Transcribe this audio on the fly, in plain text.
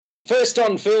First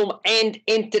on film and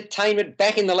entertainment,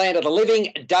 back in the land of the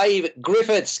living, Dave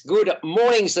Griffiths. Good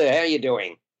morning, sir. How are you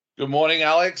doing? Good morning,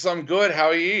 Alex. I'm good. How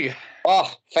are you? Oh,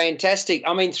 fantastic.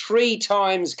 I mean, 3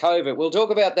 times COVID. We'll talk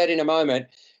about that in a moment.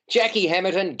 Jackie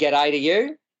Hamilton, g'day to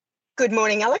you. Good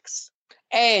morning, Alex.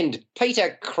 And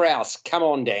Peter Krause, come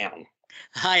on down.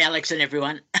 Hi, Alex and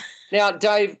everyone. Now,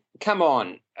 Dave, come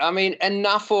on. I mean,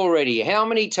 enough already. How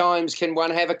many times can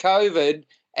one have a COVID?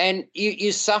 And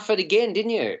you suffered again,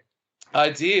 didn't you? I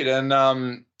did.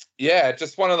 And,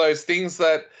 just one of those things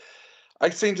that I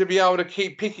seem to be able to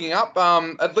keep picking up.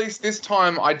 At least this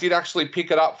time I did actually pick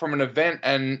it up from an event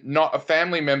and not a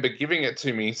family member giving it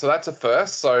to me. So that's a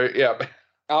first. So, yeah.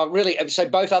 Oh, really? So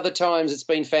both other times it's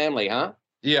been family, huh?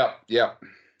 Yeah.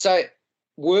 So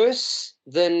worse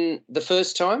than the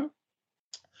first time?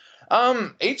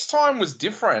 Each time was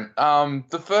different.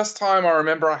 The first time I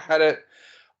remember I had it,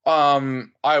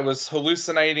 I was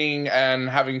hallucinating and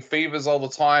having fevers all the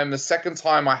time. The second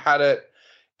time I had it,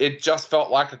 it just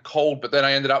felt like a cold, but then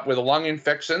I ended up with a lung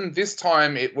infection. This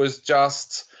time it was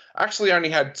just, actually only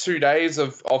had 2 days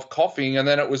of coughing, and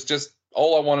then it was just,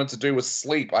 all I wanted to do was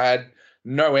sleep. I had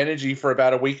no energy for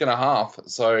about a week and a half.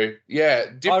 So, yeah,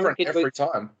 different every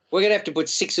time. We're going to have to put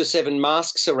 6 or 7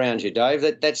 masks around you, Dave.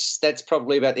 That's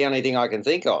probably about the only thing I can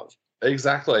think of.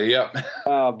 Exactly, yeah.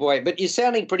 Oh, boy. But you're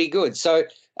sounding pretty good. So,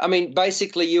 I mean,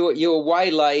 basically you were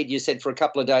waylaid, you said, for a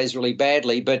couple of days really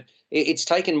badly, but it's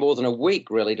taken more than a week,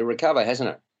 really, to recover, hasn't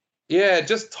it? Yeah,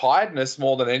 just tiredness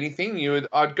more than anything.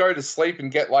 I'd go to sleep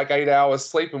and get like 8 hours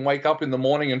sleep and wake up in the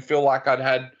morning and feel like I'd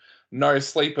had no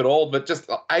sleep at all, but just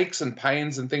aches and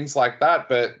pains and things like that.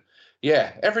 But,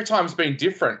 yeah, every time's been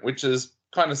different, which is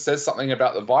kind of says something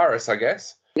about the virus, I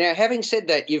guess. Now, having said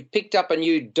that, you've picked up a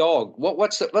new dog.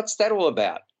 What's that all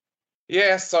about?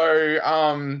 Yeah, so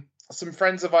some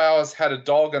friends of ours had a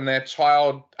dog and their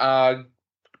child got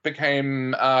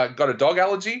a dog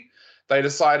allergy. They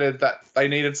decided that they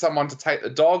needed someone to take the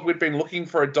dog. We'd been looking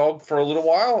for a dog for a little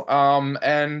while,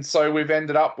 and so we've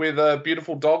ended up with a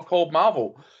beautiful dog called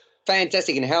Marvel.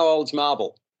 Fantastic. And how old's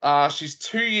Marvel? She's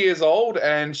 2 years old,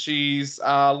 and she's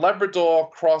Labrador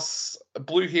cross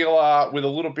blue heeler with a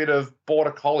little bit of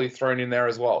border collie thrown in there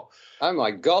as well. Oh,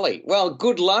 my golly. Well,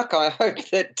 good luck. I hope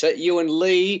that you and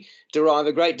Lee derive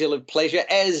a great deal of pleasure,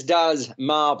 as does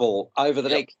Marvel, over the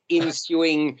next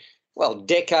ensuing,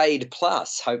 decade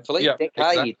plus, hopefully. Decade,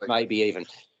 exactly. Maybe even.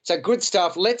 So good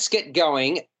stuff. Let's get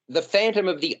going. The Phantom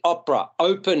of the Opera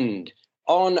opened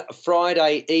on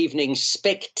Friday evening.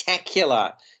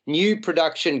 Spectacular. New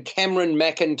production, Cameron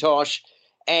McIntosh,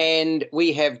 and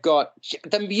we have got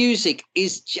the music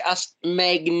is just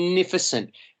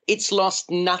magnificent. It's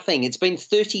lost nothing. It's been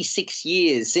 36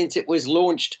 years since it was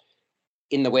launched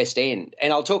in the West End,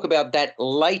 and I'll talk about that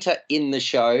later in the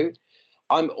show.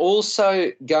 I'm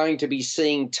also going to be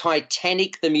seeing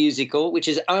Titanic the musical, which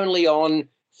is only on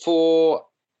for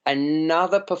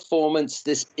another performance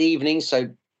this evening, so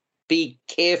be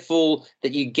careful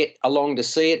that you get along to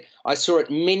see it. I saw it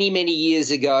many, many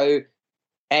years ago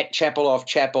at Chapel Off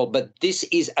Chapel, but this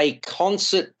is a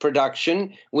concert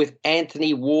production with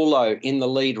Anthony Warlow in the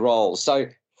lead role. So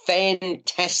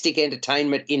fantastic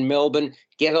entertainment in Melbourne.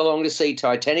 Get along to see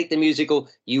Titanic the musical.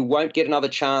 You won't get another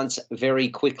chance very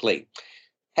quickly.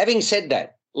 Having said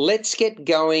that, let's get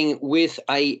going with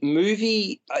a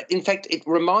movie. In fact, it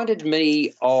reminded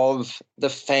me of The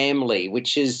Family,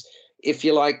 which is, if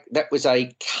you like, that was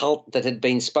a cult that had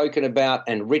been spoken about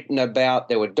and written about.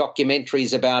 There were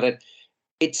documentaries about it.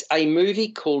 It's a movie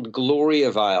called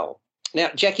Gloriavale. Now,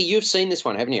 Jackie, you've seen this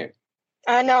one, haven't you?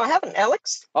 No, I haven't,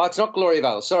 Alex. Oh, it's not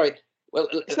Gloriavale. Sorry. Well,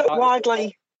 it's not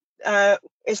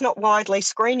widely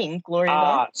screening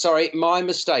Gloriavale. Sorry, my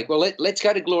mistake. Well, let's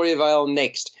go to Gloriavale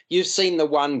next. You've seen The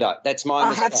Wonder. That's my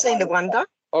mistake. I have seen The Wonder.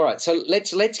 All right, so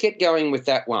let's get going with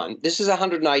that one. This is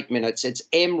 108 minutes. It's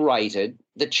M-rated.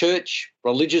 The church,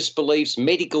 religious beliefs,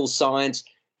 medical science,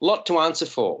 lot to answer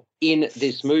for in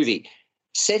this movie.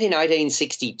 Set in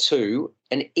 1862,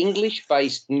 an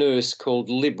English-based nurse called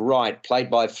Lib Wright, played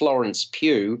by Florence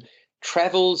Pugh,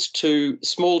 travels to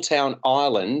small-town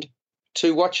Ireland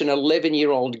to watch an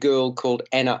 11-year-old girl called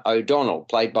Anna O'Donnell,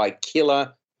 played by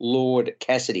Killer Lord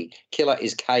Cassidy. Killer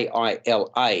is Kila.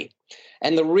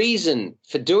 And the reason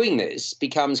for doing this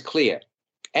becomes clear.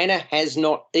 Anna has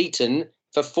not eaten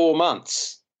for 4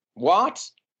 months. What?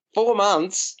 4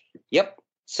 months? Yep.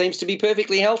 Seems to be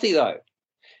perfectly healthy, though.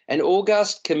 An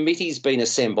august committee's been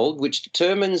assembled which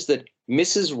determines that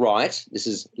Mrs. Wright, this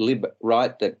is Lib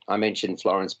Wright that I mentioned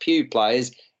Florence Pugh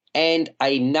plays, and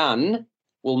a nun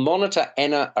will monitor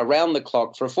Anna around the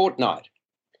clock for a fortnight.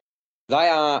 They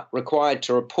are required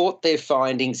to report their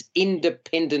findings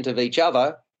independent of each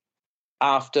other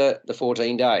after the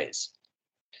 14 days.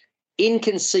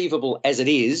 Inconceivable as it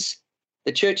is,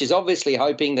 the church is obviously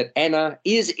hoping that Anna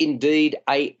is indeed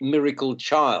a miracle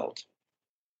child.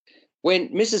 When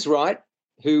Mrs. Wright,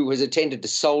 who has attended to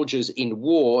soldiers in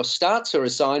war, starts her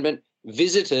assignment,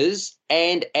 visitors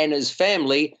and Anna's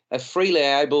family are freely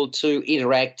able to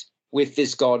interact with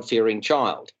this God-fearing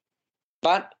child.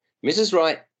 But Mrs.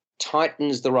 Wright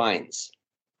tightens the reins,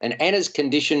 and Anna's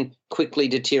condition quickly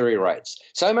deteriorates,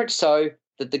 so much so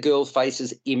that the girl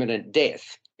faces imminent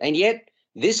death. And yet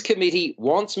this committee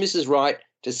wants Mrs. Wright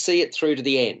to see it through to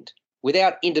the end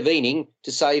without intervening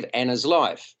to save Anna's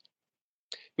life.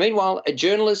 Meanwhile, a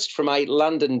journalist from a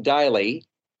London daily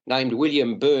named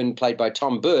William Byrne, played by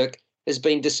Tom Burke, has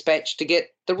been dispatched to get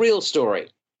the real story.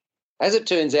 As it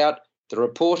turns out, the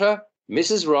reporter,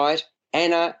 Mrs. Wright,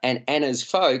 Anna and Anna's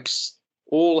folks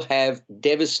all have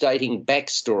devastating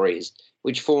backstories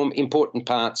which form important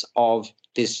parts of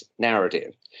this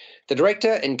narrative. The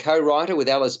director and co-writer with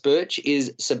Alice Birch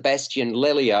is Sebastian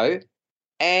Lelio,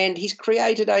 and he's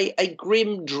created a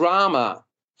grim drama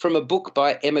from a book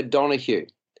by Emma Donoghue.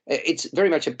 It's very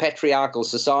much a patriarchal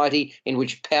society in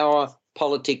which power,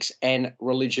 politics and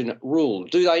religion rule.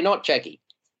 Do they not, Jackie?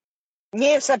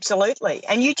 Yes, absolutely.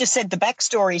 And you just said the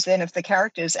backstories then of the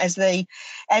characters as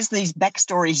these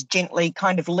backstories gently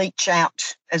kind of leach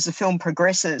out as the film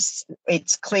progresses.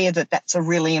 It's clear that that's a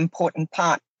really important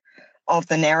part of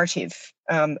the narrative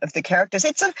of the characters.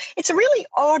 It's a really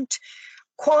odd,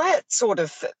 quiet sort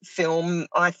of film,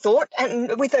 I thought,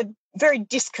 and with a very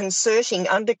disconcerting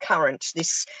undercurrent,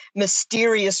 this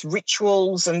mysterious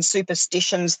rituals and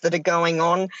superstitions that are going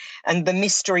on and the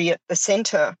mystery at the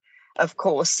centre, of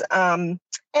course, and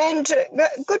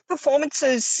good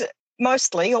performances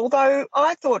mostly, although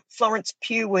I thought Florence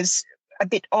Pugh was a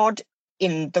bit odd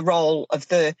in the role of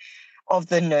the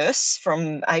nurse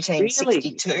from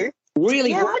 1862. Really?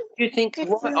 Yeah, Why do you think?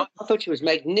 I thought she was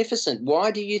magnificent.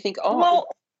 Why do you think? Well,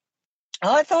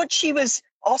 I thought she was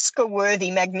Oscar-worthy,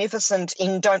 magnificent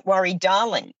in Don't Worry,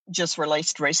 Darling, just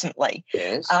released recently.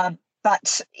 Yes.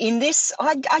 But in this,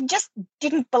 I just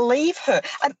didn't believe her.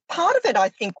 Part of it, I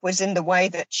think, was in the way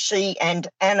that she and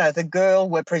Anna, the girl,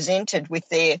 were presented with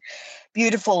their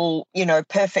beautiful,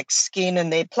 perfect skin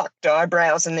and their plucked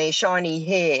eyebrows and their shiny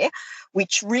hair,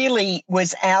 which really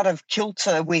was out of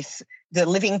kilter with the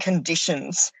living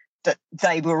conditions that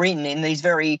they were in these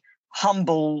very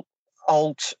humble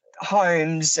old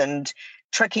homes and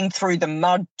trekking through the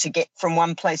mud to get from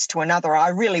one place to another. I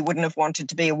really wouldn't have wanted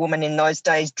to be a woman in those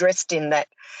days dressed in that,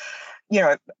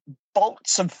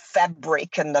 bolts of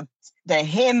fabric and the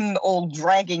hem all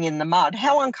dragging in the mud.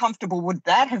 How uncomfortable would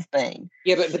that have been?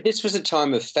 Yeah, but this was a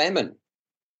time of famine.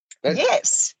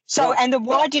 Yes. So, and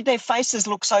why did their faces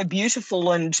look so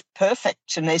beautiful and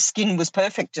perfect, and their skin was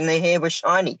perfect and their hair was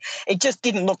shiny? It just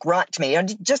didn't look right to me. I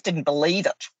just didn't believe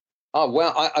it. Oh,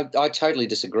 well, I totally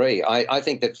disagree. I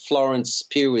think that Florence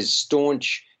Pugh is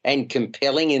staunch and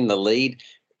compelling in the lead.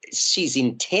 She's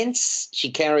intense.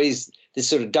 She carries this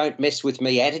sort of don't mess with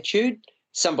me attitude,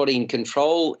 somebody in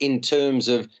control in terms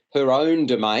of her own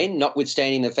domain,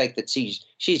 notwithstanding the fact that she's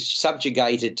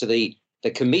subjugated to the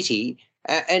committee.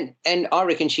 And I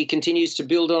reckon she continues to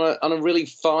build on a really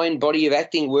fine body of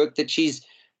acting work that she's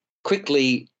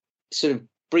quickly sort of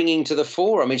bringing to the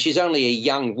fore. I mean, she's only a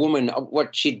young woman.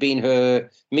 She'd be in her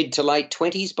mid to late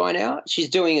 20s by now. She's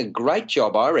doing a great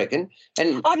job, I reckon.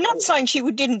 And I'm not saying she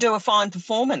didn't do a fine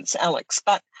performance, Alex,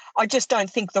 but I just don't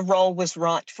think the role was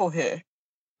right for her.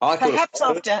 Perhaps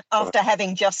after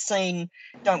having just seen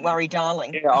Don't Worry,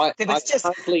 Darling. Yeah, there was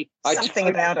something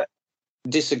about it.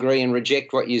 Disagree and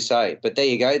reject what you say. But there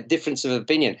you go, difference of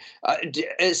opinion.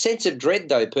 A sense of dread,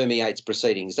 though, permeates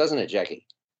proceedings, doesn't it, Jackie?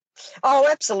 Oh,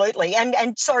 absolutely. And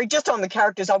sorry, just on the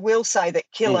characters, I will say that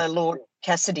Killer Lord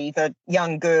Cassidy, the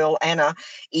young girl, Anna,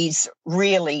 is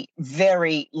really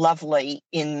very lovely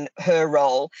in her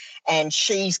role, and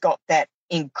she's got that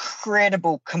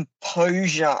incredible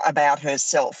composure about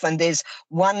herself. And there's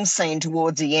one scene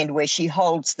towards the end where she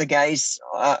holds the gaze,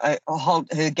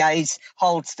 her gaze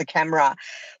holds the camera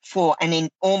for an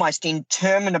almost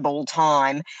interminable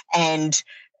time and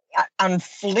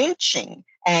unflinching.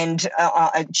 And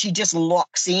she just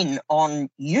locks in on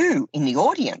you in the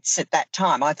audience at that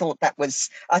time. I thought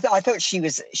she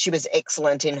was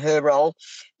excellent in her role.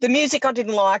 The music I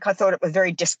didn't like. I thought it was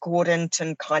very discordant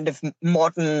and kind of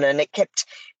modern, and it kept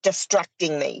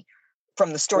distracting me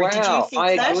from the story. Wow, did you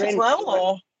think that as well?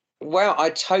 Or? Wow, I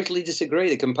totally disagree.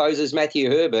 The composer's Matthew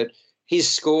Herbert. His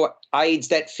score aids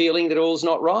that feeling that all's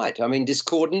not right. I mean,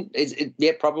 discordant is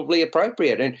probably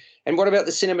appropriate. And what about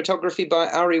the cinematography by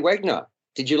Ari Wagner?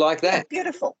 Did you like that? Yeah,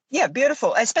 beautiful. Yeah,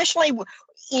 beautiful. Especially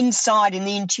inside in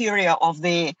the interior of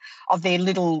their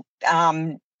little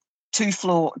two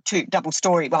double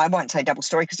story. Well, I won't say double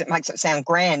story because it makes it sound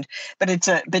grand, but it's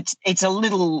a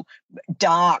little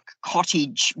dark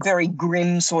cottage, very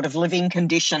grim sort of living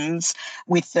conditions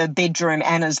with the bedroom,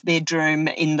 Anna's bedroom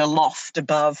in the loft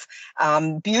above,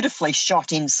 beautifully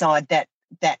shot inside that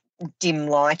dim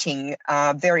lighting,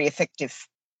 very effective.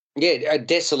 Yeah, a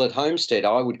desolate homestead,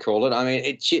 I would call it. I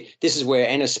mean, this is where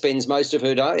Anna spends most of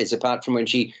her days, apart from when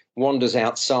she wanders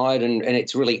outside, and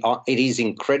it is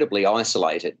incredibly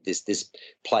isolated, this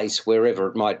place, wherever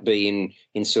it might be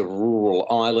in sort of rural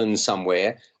island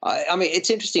somewhere. I mean, it's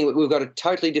interesting. We've got a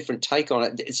totally different take on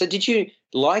it. So did you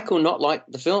like or not like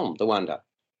the film, The Wonder?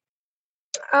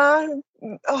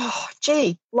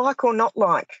 Like or not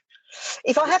like?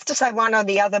 If I have to say one or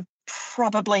the other,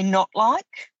 probably not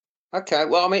like. Okay,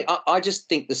 well, I mean, I just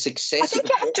think the success... I think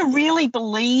you have to really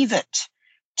believe it,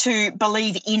 to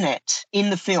believe in it, in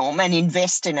the film, and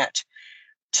invest in it,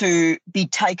 to be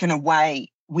taken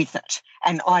away with it.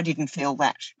 And I didn't feel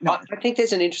that. No. I think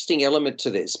there's an interesting element to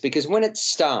this, because when it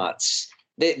starts,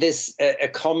 there's a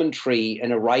commentary, a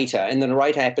narrator, and the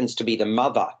narrator happens to be the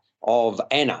mother of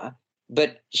Anna,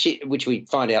 which we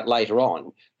find out later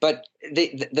on. But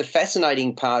the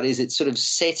fascinating part is it's sort of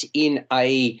set in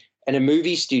a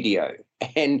movie studio,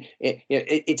 and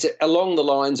it's along the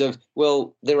lines of,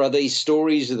 well, there are these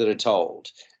stories that are told,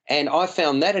 and I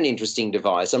found that an interesting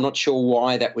device. I'm not sure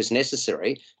why that was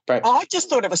necessary. Perhaps I just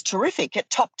thought it was terrific. It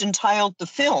topped and tailed the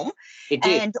film. It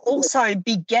did. And also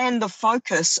began the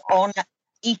focus on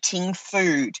eating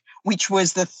food, which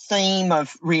was the theme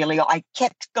of, really, I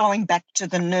kept going back to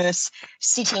the nurse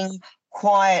sitting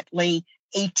quietly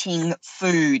eating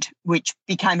food, which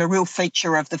became a real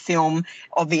feature of the film,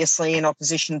 obviously in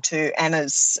opposition to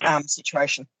Anna's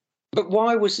situation. But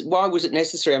why was it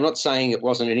necessary? I'm not saying it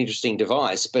wasn't an interesting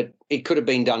device, but it could have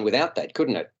been done without that,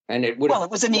 couldn't it? And it would. Well,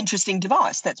 it was an interesting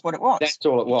device. That's what it was. That's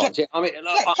all it was. Kept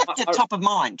it top of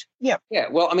mind. Yeah. Yeah.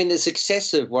 Well, I mean, the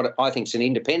success of what I think is an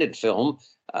independent film,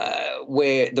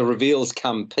 where the reveals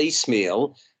come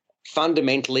piecemeal,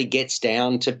 fundamentally gets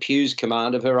down to Pugh's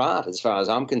command of her art, as far as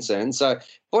I'm concerned. So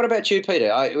what about you,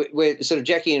 Peter? We're sort of,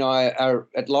 Jackie and I are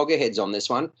at loggerheads on this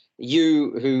one.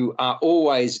 You, who are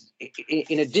always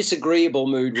in a disagreeable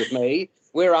mood with me,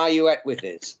 where are you at with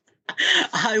this?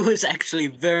 I was actually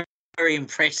very, very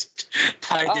impressed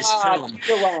by this film.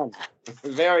 Good one.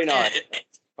 Very nice.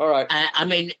 All right. I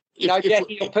mean...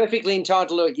 Jackie, you're perfectly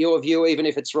entitled to your view, even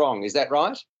if it's wrong. Is that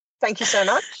right? Thank you so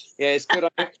much. Yes, good on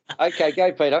you. Okay,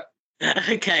 go, Peter.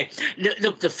 Okay.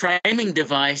 Look, the framing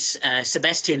device,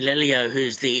 Sebastian Lelio,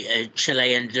 who's the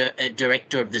Chilean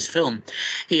director of this film,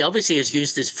 he obviously has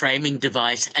used this framing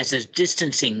device as a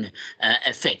distancing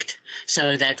effect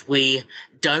so that we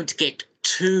don't get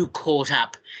too caught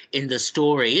up in the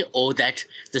story, or that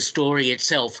the story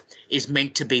itself is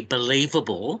meant to be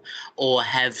believable or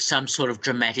have some sort of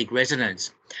dramatic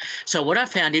resonance. So what I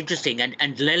found interesting,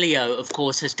 and Lelio, of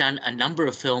course, has done a number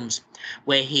of films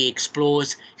where he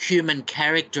explores human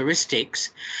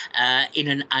characteristics in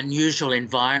an unusual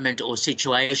environment or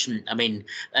situation. I mean,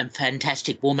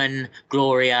 Fantastic Woman,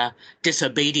 Gloria,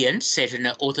 Disobedience, set in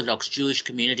an Orthodox Jewish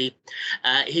community.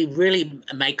 He really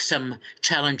makes some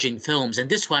challenging films, and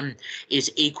this one is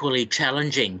equally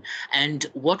challenging. And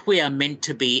what we are meant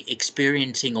to be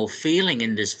experiencing or feeling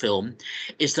in this film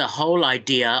is the whole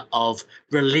idea of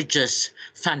religious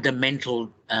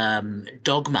fundamental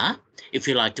dogma, if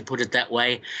you like to put it that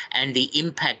way, and the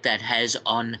impact that has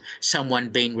on someone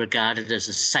being regarded as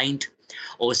a saint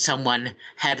or someone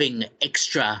having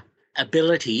extra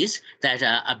abilities that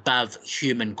are above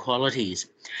human qualities.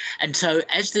 And so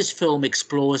as this film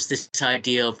explores this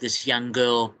idea of this young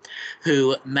girl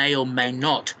who may or may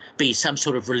not be some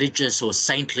sort of religious or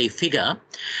saintly figure,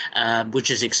 which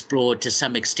is explored to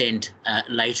some extent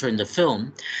later in the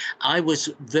film, I was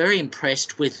very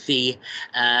impressed with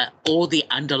all the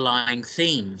underlying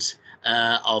themes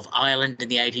of Ireland in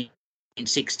the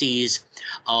 1860s,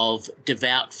 of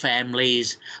devout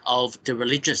families, of the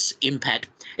religious impact,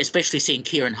 especially seeing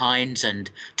Kieran Hines and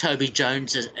Toby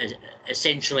Jones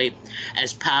essentially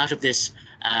as part of this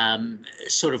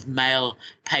sort of male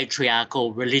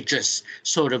patriarchal religious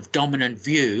sort of dominant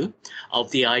view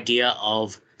of the idea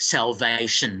of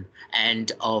salvation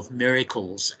and of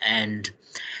miracles. And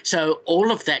so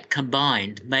all of that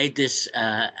combined made this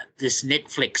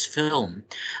Netflix film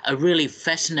a really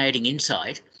fascinating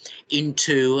insight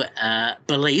into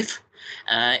belief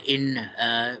in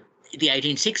the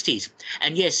 1860s.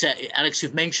 And yes, Alex,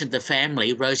 you've mentioned The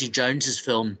Family, Rosie Jones's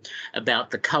film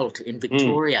about the cult in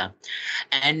Victoria.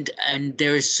 And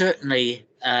there is certainly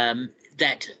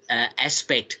that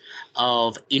aspect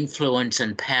of influence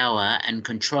and power and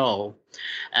control,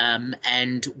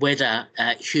 and whether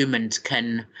humans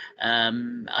can,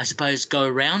 I suppose, go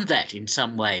around that in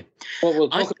some way. Well, we'll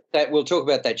talk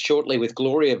about that shortly with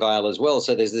Gloriavale as well.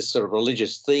 So there's this sort of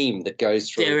religious theme that goes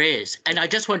through. There is. And I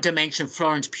just want to mention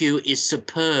Florence Pugh is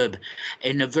superb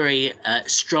in a very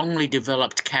strongly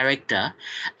developed character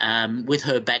with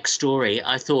her backstory.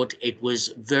 I thought it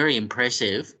was very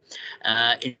impressive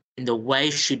in the way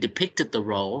she depicted the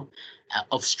role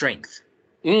of strength.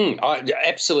 I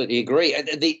absolutely agree.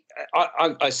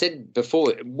 I said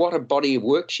before, what a body of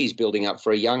work she's building up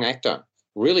for a young actor.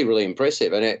 Really, really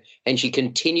impressive. And she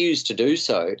continues to do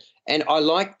so. And I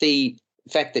like the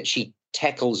fact that she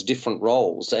tackles different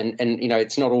roles and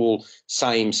it's not all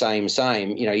same.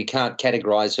 You can't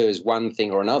categorize her as one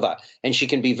thing or another. And she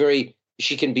can be very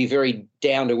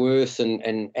down to earth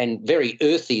and very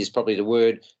earthy is probably the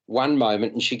word one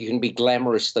moment, and she can be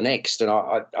glamorous the next. And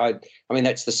I mean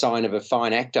that's the sign of a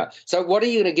fine actor. So what are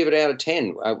you going to give it out of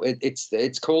 10?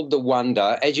 It's called The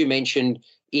Wonder. As you mentioned,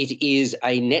 it is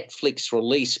a Netflix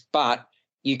release, but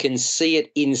you can see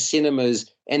it in cinemas,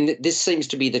 and this seems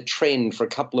to be the trend for a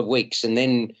couple of weeks, and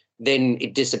then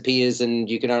it disappears and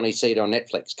you can only see it on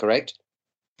Netflix, correct?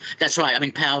 That's right. I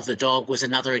mean, Power of the Dog was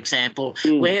another example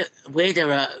where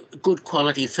there are good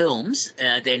quality films,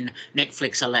 then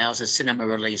Netflix allows a cinema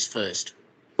release first.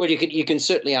 Well, you can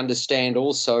certainly understand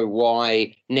also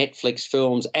why Netflix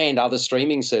films and other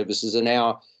streaming services are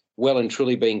now well and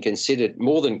truly being considered,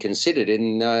 more than considered,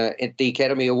 at the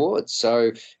Academy Awards.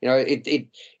 So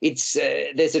it's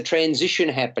there's a transition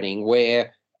happening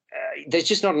where there's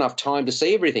just not enough time to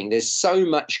see everything. There's so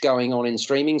much going on in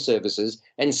streaming services,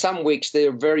 and some weeks there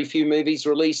are very few movies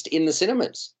released in the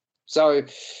cinemas. So,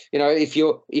 if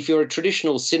you're a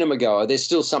traditional cinema goer, there's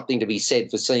still something to be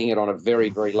said for seeing it on a very,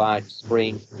 very large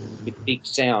screen with big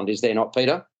sound, is there not,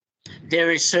 Peter? There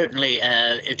is certainly.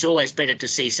 It's always better to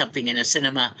see something in a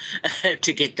cinema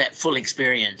to get that full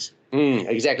experience.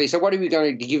 Exactly. So what are we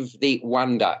going to give The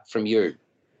Wonder from you?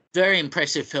 Very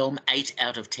impressive film, 8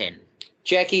 out of 10.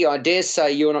 Jackie, I dare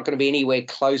say you're not going to be anywhere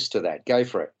close to that. Go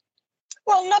for it.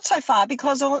 Well, not so far,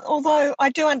 because although I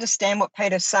do understand what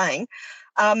Peter's saying,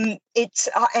 and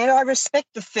I respect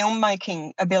the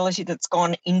filmmaking ability that's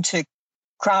gone into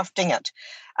crafting it,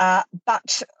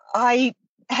 but I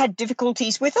had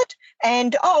difficulties with it,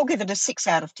 and I'll give it a 6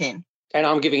 out of 10. And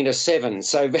I'm giving it a 7.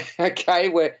 So, okay,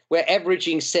 we're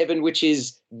averaging 7, which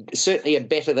is certainly a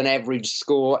better than average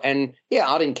score. And, yeah,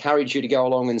 I'd encourage you to go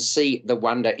along and see The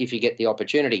Wonder if you get the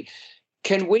opportunity.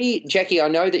 Can we, Jackie, I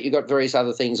know that you've got various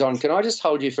other things on. Can I just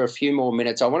hold you for a few more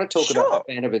minutes? I want to talk about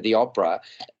The Phantom of the Opera.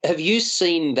 Have you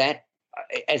seen that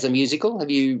as a musical? Have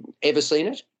you ever seen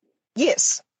it?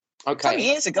 Yes. Okay. Some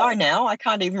years ago now. I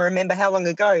can't even remember how long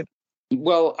ago.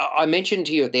 Well, I mentioned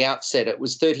to you at the outset it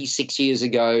was 36 years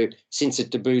ago since it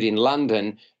debuted in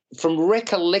London. From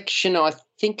recollection, I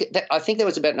think that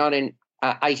was about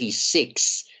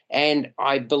 1986, and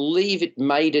I believe it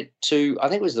made it to, I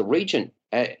think it was the Regent,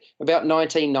 about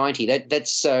 1990.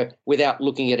 That's without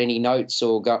looking at any notes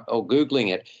or Googling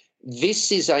it. This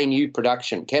is a new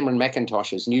production, Cameron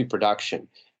Mackintosh's new production,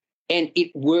 and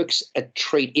it works a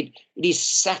treat. It is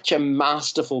such a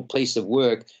masterful piece of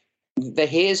work. The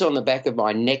hairs on the back of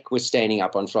my neck were standing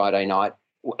up on Friday night.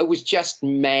 It was just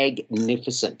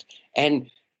magnificent.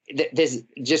 And there's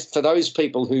just, for those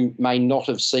people who may not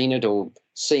have seen it or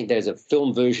seen, there's a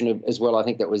film version as well. I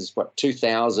think that was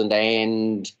 2000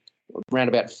 and around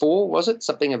about 4, was it?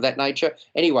 Something of that nature.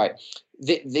 Anyway,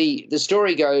 the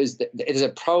story goes that there's a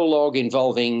prologue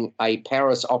involving a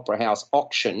Paris Opera House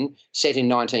auction set in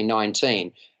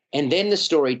 1919. And then the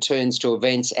story turns to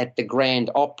events at the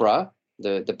Grand Opera,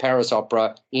 the Paris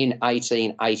Opera, in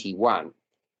 1881.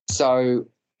 So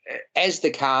as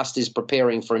the cast is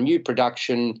preparing for a new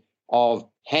production of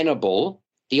Hannibal,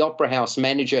 the Opera House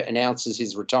manager announces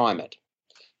his retirement.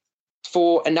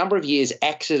 For a number of years,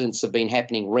 accidents have been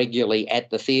happening regularly at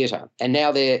the theatre, and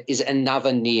now there is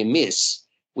another near miss,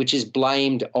 which is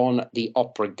blamed on the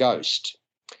opera ghost.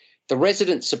 The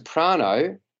resident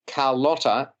soprano,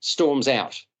 Carlotta, storms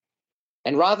out,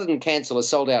 and rather than cancel a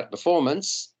sold-out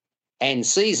performance and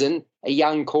season, a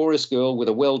young chorus girl with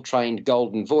a well-trained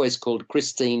golden voice called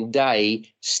Christine Day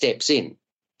steps in.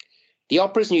 The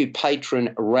opera's new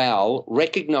patron, Raoul,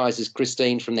 recognises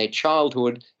Christine from their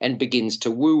childhood and begins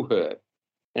to woo her.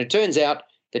 And it turns out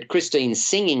that Christine's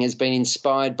singing has been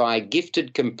inspired by a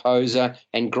gifted composer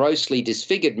and grossly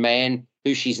disfigured man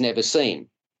who she's never seen.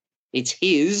 It's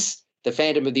the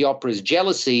Phantom of the Opera's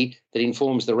jealousy that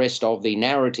informs the rest of the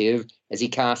narrative as he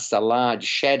casts a large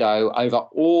shadow over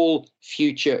all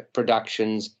future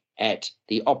productions at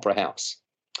the Opera House.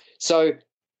 So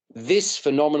this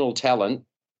phenomenal talent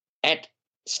at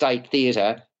State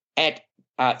Theatre, at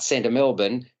Arts Centre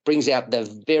Melbourne, brings out the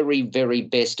very, very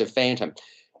best of Phantom.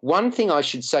 One thing I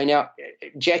should say now,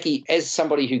 Jackie, as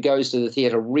somebody who goes to the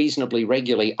theatre reasonably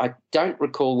regularly, I don't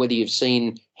recall whether you've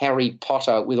seen Harry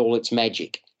Potter with all its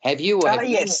magic. Have you?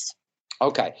 Yes.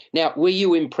 Okay. Now, were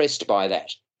you impressed by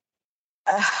that?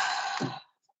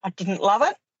 I didn't love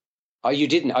it. Oh, you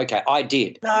didn't? Okay, I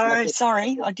did. No,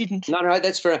 sorry, I didn't. No,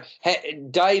 that's fair.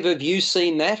 Dave, have you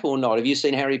seen that or not? Have you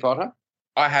seen Harry Potter?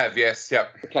 I have, yes,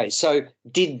 yep. Okay, so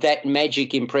did that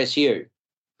magic impress you?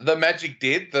 The magic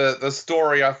did. The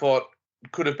story I thought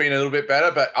could have been a little bit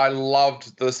better, but I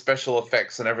loved the special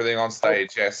effects and everything on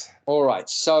stage, yes. All right,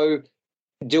 so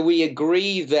do we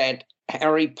agree that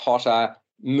Harry Potter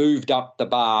moved up the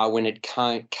bar when it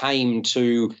came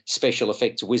to special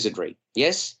effects wizardry?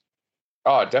 Yes?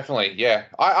 Oh, definitely, yeah.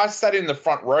 I sat in the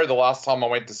front row the last time I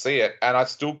went to see it, and I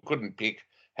still couldn't pick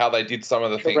how they did some of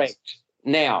the Correct. things.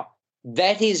 Now,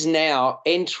 that is now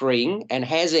entering and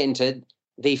has entered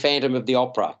the Phantom of the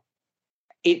Opera.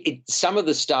 Some of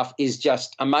the stuff is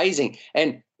just amazing.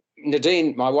 And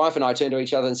Nadine, my wife, and I turned to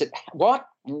each other and said, what?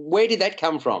 Where did that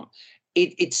come from?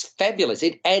 It's fabulous.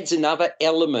 It adds another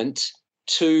element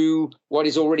to what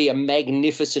is already a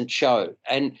magnificent show.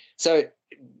 And so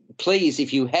please,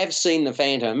 if you have seen The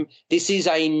Phantom, this is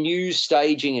a new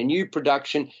staging, a new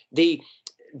production. The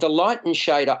light and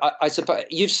shade, I suppose,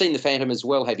 you've seen The Phantom as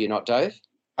well, have you not, Dave?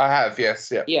 I have,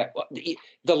 yes, yeah. Yeah,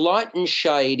 the light and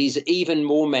shade is even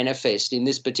more manifest in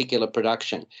this particular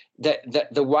production.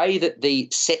 The way that the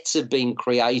sets have been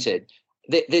created,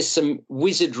 there's some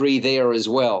wizardry there as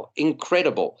well.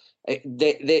 Incredible.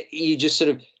 You just sort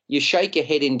of, you shake your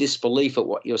head in disbelief at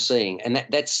what you're seeing, and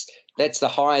that's the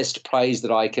highest praise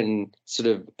that I can sort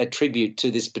of attribute to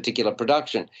this particular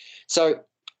production. So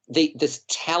this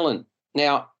talent.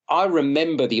 Now, I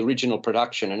remember the original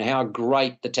production and how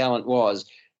great the talent was.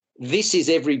 This is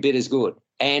every bit as good.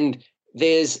 And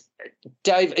there's,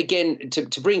 Dave, again,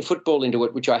 to bring football into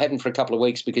it, which I haven't for a couple of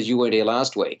weeks because you weren't here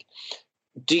last week,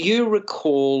 do you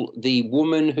recall the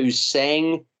woman who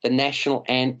sang the national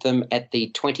anthem at the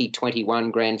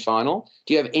 2021 grand final?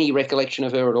 Do you have any recollection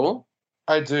of her at all?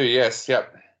 I do, yes,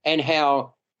 yep. And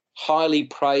how highly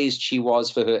praised she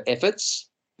was for her efforts?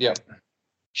 Yep.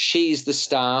 She's the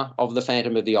star of the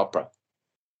Phantom of the Opera.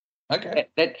 Okay.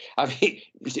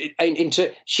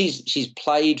 She's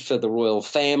played for the royal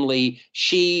family.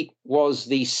 She was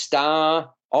the star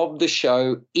of the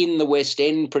show in the West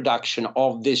End production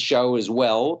of this show as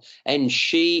well, and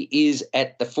she is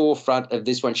at the forefront of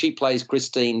this one. She plays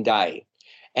Christine Day,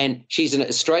 and she's an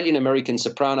Australian-American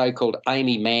soprano called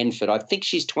Amy Manford. I think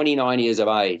she's 29 years of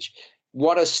age.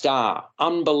 What a star.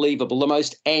 Unbelievable. The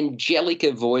most angelic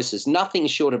of voices, nothing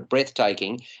short of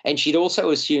breathtaking. And she'd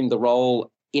also assumed the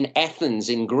role in Athens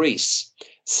in Greece.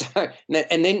 So,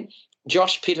 and then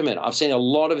Josh Pitterman, I've seen a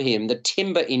lot of him, the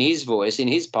timbre in his voice, in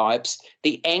his pipes,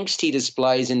 the angst he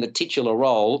displays in the titular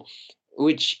role,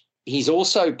 which he's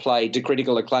also played to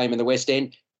critical acclaim in the West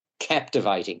End,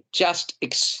 captivating, just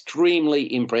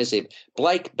extremely impressive.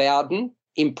 Blake Bowden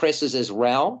impresses as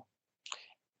Raoul.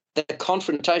 The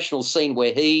confrontational scene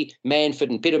where he, Manford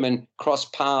and Pitterman cross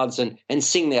paths and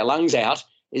sing their lungs out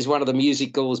is one of the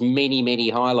musical's many, many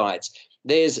highlights.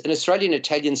 There's an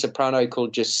Australian-Italian soprano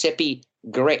called Giuseppe,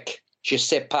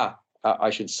 I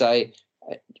should say,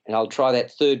 and I'll try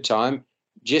that third time,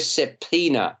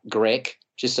 Giuseppina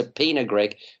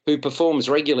Grech, who performs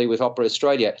regularly with Opera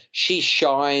Australia. She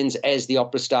shines as the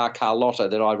opera star Carlotta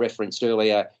that I referenced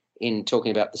earlier in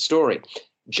talking about the story.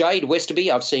 Jade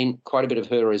Westerby, I've seen quite a bit of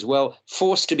her as well,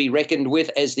 forced to be reckoned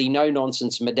with as the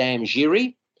no-nonsense Madame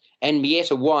Giry, and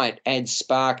Mietta White adds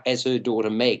spark as her daughter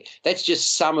Meg. That's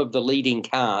just some of the leading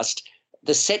cast.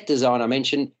 The set design I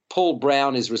mentioned, Paul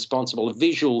Brown is responsible. A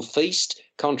visual feast,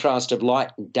 contrast of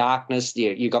light and darkness.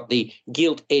 You've got the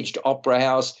gilt-edged opera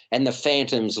house and the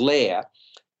Phantom's lair.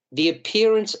 The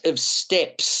appearance of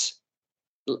steps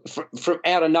from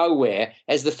out of nowhere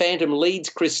as the Phantom leads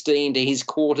Christine to his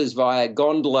quarters via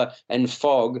gondola and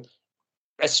fog,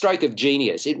 a stroke of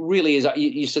genius. It really is.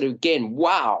 You sort of, again,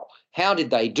 wow, how did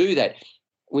they do that?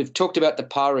 We've talked about the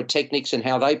pyrotechnics and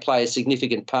how they play a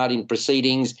significant part in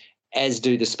proceedings, as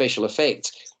do the special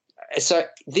effects. So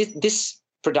this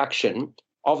production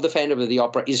of the Phantom of the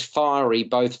Opera is fiery,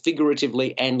 both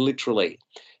figuratively and literally.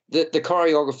 The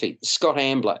choreography, Scott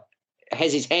Ambler,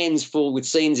 has his hands full with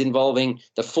scenes involving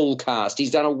the full cast.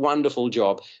 He's done a wonderful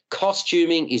job.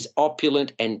 Costuming is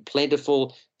opulent and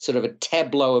plentiful, sort of a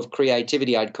tableau of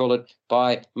creativity, I'd call it,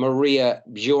 by Maria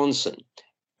Bjornsson.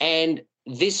 And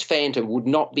this Phantom would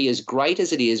not be as great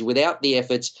as it is without the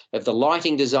efforts of the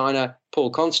lighting designer,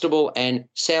 Paul Constable, and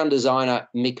sound designer,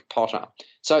 Mick Potter.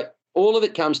 So all of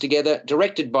it comes together,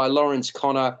 directed by Lawrence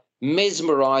Connor,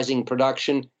 mesmerising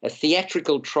production, a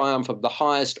theatrical triumph of the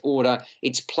highest order.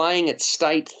 It's playing at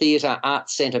State Theatre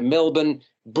Arts Centre, Melbourne.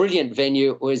 Brilliant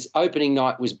venue. Opening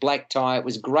night was black tie. It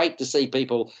was great to see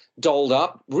people dolled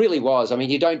up. Really was. I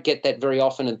mean, you don't get that very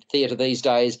often in theatre these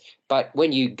days, but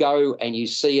when you go and you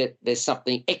see it, there's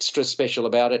something extra special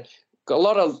about it. A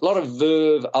lot of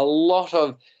verve, a lot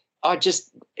of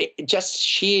just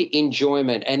sheer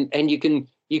enjoyment, and you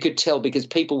could tell because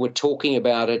people were talking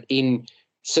about it in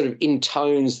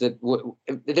tones that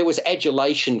there was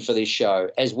adulation for this show,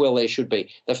 as well there should be.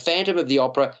 The Phantom of the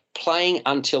Opera playing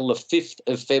until the 5th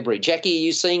of February. Jackie, are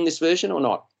you seeing this version or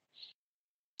not?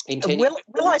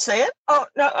 Will I see it? Oh,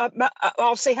 no,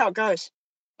 I'll see how it goes.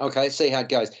 Okay, see how it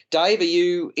goes. Dave, are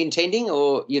you intending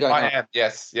or you don't know? I am,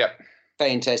 yes, yep.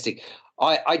 Fantastic.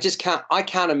 I just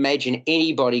can't imagine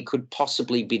anybody could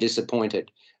possibly be disappointed.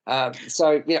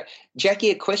 So, Jackie,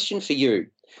 a question for you.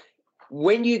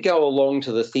 When you go along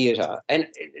to the theatre, and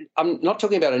I'm not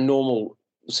talking about a normal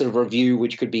sort of review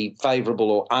which could be favourable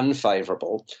or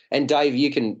unfavourable, and Dave, you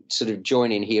can sort of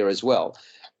join in here as well.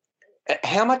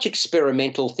 How much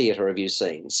experimental theatre have you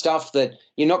seen? Stuff that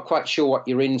you're not quite sure what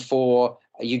you're in for,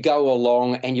 you go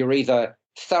along and you're either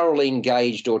thoroughly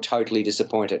engaged or totally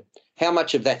disappointed. How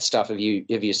much of that stuff have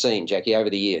you seen, Jackie, over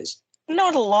the years?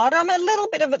 Not a lot. I'm a little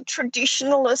bit of a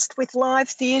traditionalist with live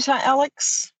theatre,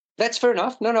 Alex. That's fair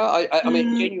enough. No, I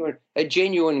mean, a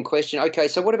genuine question. Okay,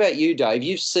 so what about you, Dave?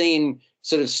 You've seen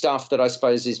sort of stuff that I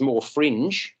suppose is more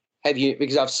fringe, have you?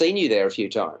 Because I've seen you there a few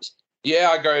times. Yeah,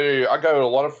 I go to a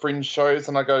lot of fringe shows,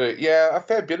 and I go to a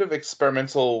fair bit of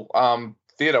experimental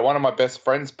theatre. One of my best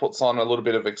friends puts on a little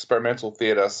bit of experimental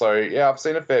theatre, so yeah, I've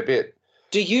seen a fair bit.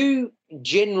 Do you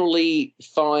generally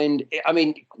find, I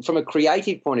mean, from a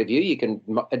creative point of view, you can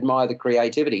admire the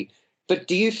creativity, but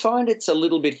do you find it's a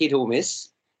little bit hit or miss?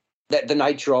 That the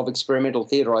nature of experimental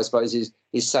theatre, I suppose, is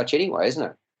such anyway, isn't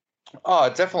it? Oh,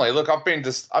 definitely. Look, I've been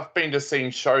to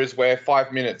seeing shows where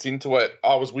 5 minutes into it,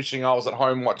 I was wishing I was at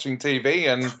home watching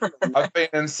TV, and I've been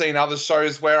and seen other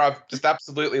shows where I've just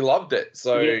absolutely loved it.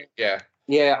 So yeah.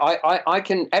 Yeah, I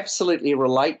can absolutely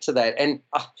relate to that. And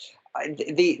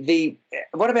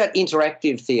what about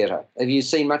interactive theatre? Have you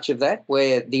seen much of that,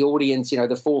 where the audience,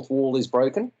 the fourth wall is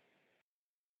broken?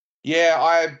 Yeah,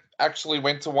 I actually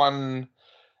went to one.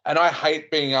 And I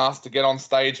hate being asked to get on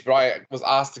stage, but I was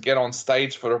asked to get on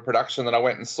stage for a production that I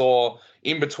went and saw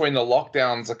in between the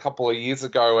lockdowns a couple of years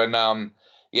ago. And,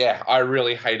 I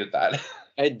really hated that.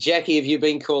 Jackie, have you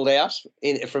been called out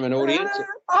from an audience?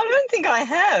 I don't think I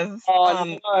have,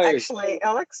 no. actually,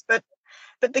 Alex, but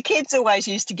the kids always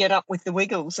used to get up with the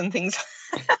Wiggles and things.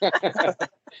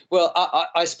 Well,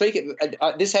 I speak.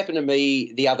 This happened to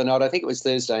me the other night. I think it was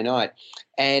Thursday night,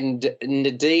 and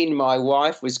Nadine, my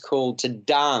wife, was called to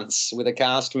dance with a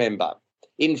cast member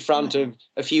in front of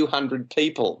a few hundred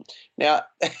people. Now,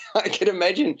 I can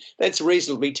imagine that's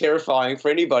reasonably terrifying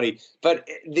for anybody. But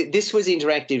this was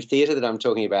interactive theatre that I'm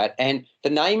talking about, and the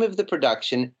name of the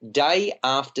production, Day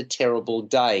After Terrible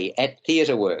Day at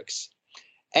TheatreWorks,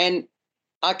 and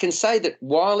I can say that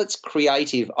while it's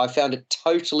creative, I found it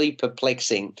totally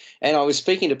perplexing. And I was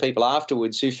speaking to people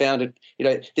afterwards who found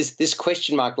it, this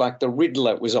question mark like the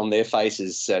Riddler was on their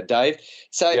faces, Dave.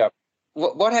 So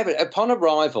what happened? Upon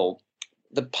arrival,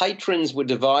 the patrons were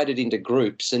divided into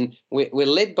groups, and we're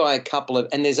led by a couple of,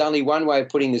 and there's only one way of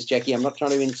putting this, Jackie, I'm not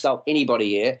trying to insult anybody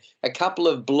here, a couple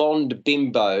of blonde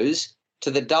bimbos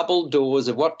to the double doors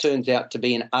of what turns out to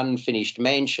be an unfinished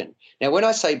mansion. Now, when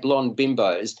I say blonde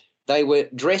bimbos, they were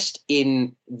dressed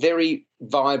in very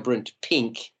vibrant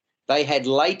pink. They had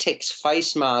latex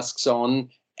face masks on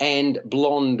and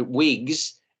blonde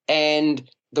wigs, and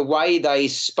the way they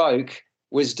spoke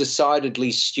was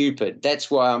decidedly stupid.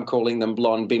 That's why I'm calling them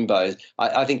blonde bimbos.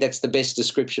 I think that's the best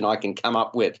description I can come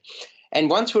up with. And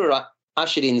once we were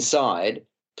ushered inside,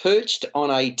 perched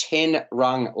on a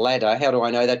 10-rung ladder, how do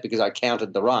I know that? Because I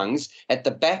counted the rungs, at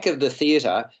the back of the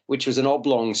theatre, which was an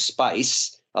oblong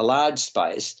space, a large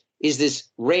space, is this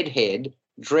redhead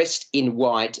dressed in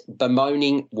white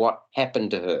bemoaning what happened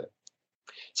to her.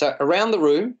 So around the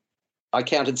room, I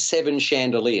counted 7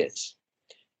 chandeliers.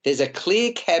 There's a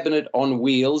clear cabinet on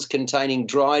wheels containing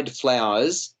dried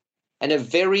flowers and a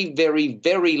very, very,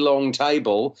 very long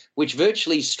table which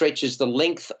virtually stretches the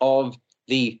length of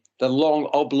the the long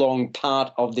oblong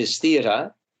part of this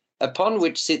theatre, upon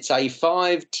which sits a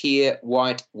 5-tier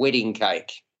white wedding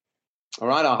cake. All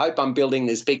right, I hope I'm building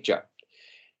this picture.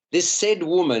 This said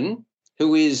woman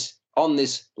who is on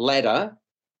this ladder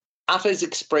utters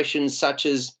expressions such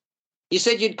as, "You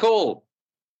said you'd call.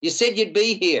 You said you'd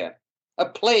be here. A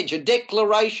pledge, a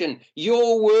declaration,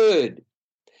 your word."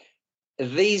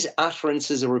 These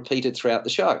utterances are repeated throughout the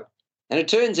show. And it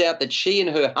turns out that she and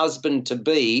her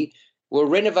husband-to-be were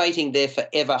renovating their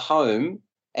forever home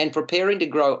and preparing to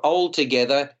grow old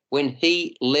together when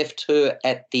he left her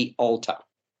at the altar.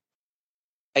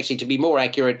 Actually, to be more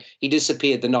accurate, he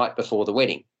disappeared the night before the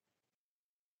wedding.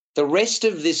 The rest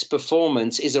of this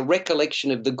performance is a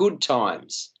recollection of the good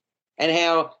times and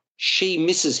how she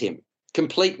misses him,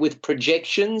 complete with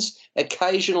projections,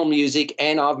 occasional music,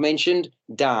 and I've mentioned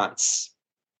dance.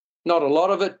 Not a lot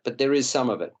of it, but there is some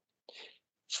of it.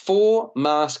 4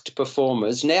 masked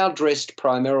performers, now dressed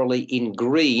primarily in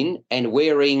green and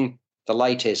wearing the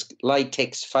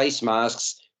latex face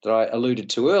masks that I alluded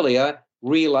to earlier,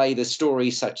 relay the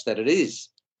story such that it is.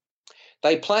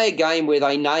 They play a game where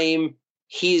they name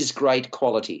his great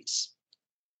qualities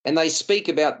and they speak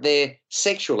about their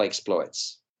sexual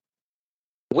exploits.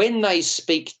 When they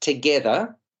speak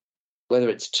together, whether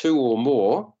it's 2 or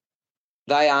more,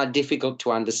 they are difficult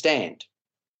to understand.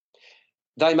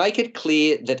 They make it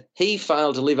clear that he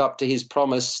failed to live up to his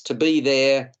promise to be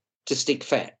there to stick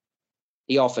fat.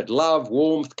 He offered love,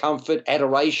 warmth, comfort,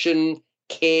 adoration,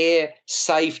 care,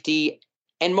 safety,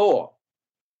 and more.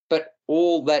 But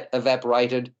all that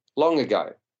evaporated long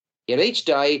ago. Yet each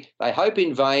day they hope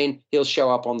in vain he'll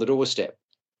show up on the doorstep.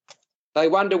 They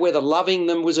wonder whether loving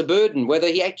them was a burden, whether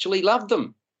he actually loved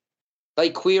them. They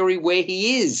query where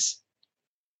he is.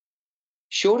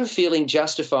 Short of feeling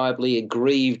justifiably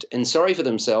aggrieved and sorry for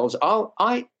themselves,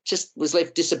 I just was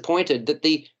left disappointed that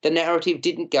the narrative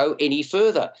didn't go any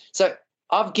further. So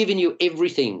I've given you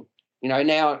everything,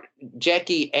 now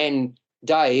Jackie and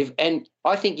Dave, and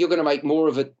I think you're going to make more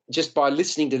of it just by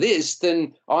listening to this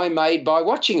than I made by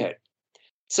watching it.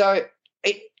 So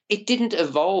it didn't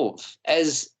evolve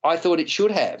as I thought it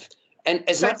should have. And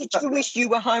as much did you wish you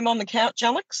were home on the couch,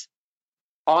 Alex?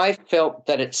 I felt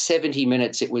that at 70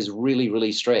 minutes it was really,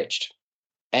 really stretched,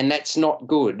 and that's not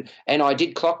good. And I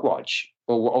did clock watch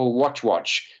or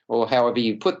watch, or however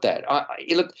you put that.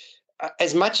 Look,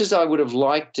 as much as I would have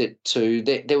liked it to,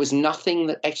 there was nothing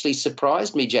that actually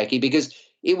surprised me, Jackie, because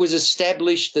it was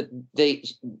established that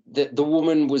the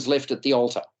woman was left at the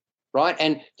altar, right?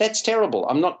 And that's terrible.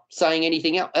 I'm not saying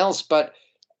anything else, but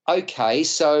okay,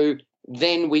 so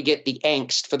then we get the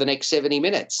angst for the next 70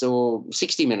 minutes or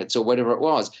 60 minutes or whatever it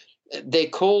was. They're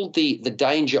called the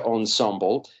Danger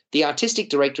Ensemble. The artistic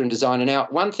director and designer. Now,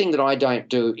 one thing that I don't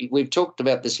do, we've talked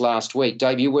about this last week.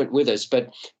 Dave, you weren't with us,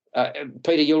 but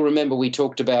Peter, you'll remember we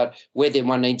talked about whether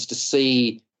one needs to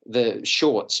see the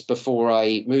shorts before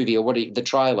a movie or the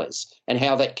trailers and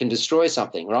how that can destroy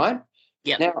something, right?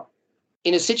 Yeah. Now,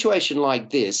 in a situation like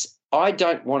this, I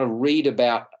don't want to read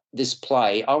about this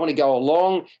play. I want to go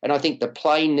along, and I think the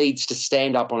play needs to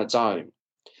stand up on its own.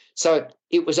 So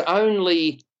it was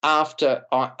only after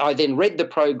I then read the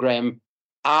program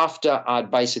after I'd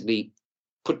basically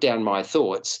put down my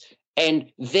thoughts,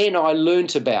 and then I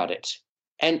learnt about it.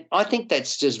 And I think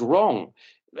that's just wrong.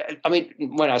 I mean,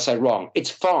 when I say wrong,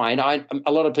 it's fine.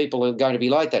 A lot of people are going to be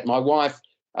like that. My wife,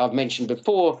 I've mentioned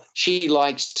before, she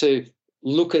likes to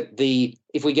look at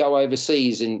if we go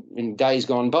overseas in days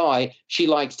gone by, she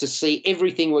likes to see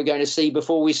everything we're going to see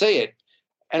before we see it.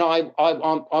 And I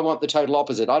want the total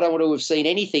opposite. I don't want to have seen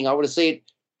anything. I want to see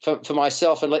it for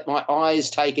myself and let my eyes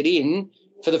take it in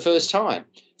for the first time.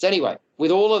 So anyway,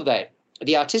 with all of that,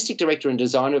 the artistic director and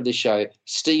designer of the show,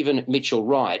 Stephen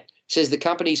Mitchell-Wright, says the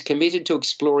company's committed to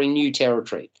exploring new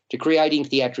territory, to creating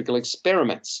theatrical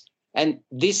experiments. And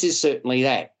this is certainly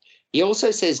that. He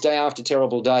also says Day After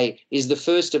Terrible Day is the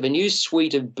first of a new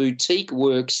suite of boutique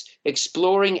works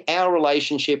exploring our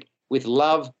relationship with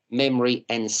love, memory,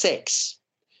 and sex.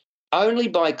 Only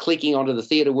by clicking onto the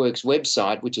Theatre Works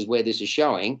website, which is where this is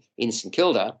showing, in St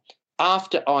Kilda,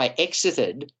 after I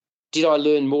exited, did I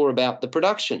learn more about the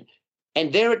production.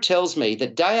 And there it tells me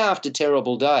that Day After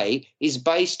Terrible Day is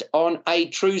based on a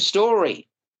true story.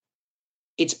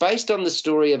 It's based on the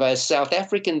story of a South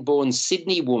African-born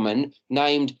Sydney woman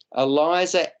named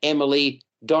Eliza Emily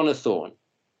Donathorne.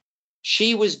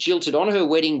 She was jilted on her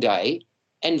wedding day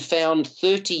and found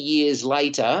 30 years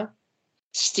later,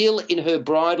 still in her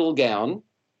bridal gown,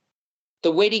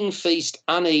 the wedding feast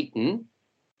uneaten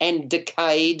and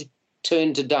decayed,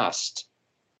 turned to dust.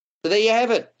 So there you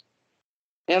have it.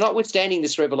 Now, notwithstanding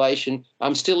this revelation,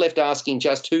 I'm still left asking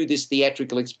just who this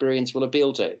theatrical experience will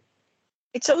appeal to.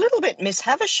 It's a little bit Miss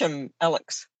Havisham,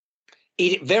 Alex.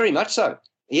 Very much so.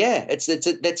 Yeah,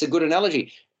 that's a good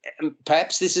analogy.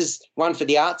 Perhaps this is one for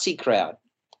the artsy crowd.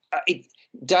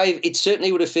 Dave, it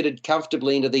certainly would have fitted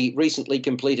comfortably into the recently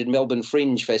completed Melbourne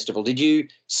Fringe Festival. Did you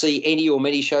see any or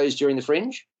many shows during the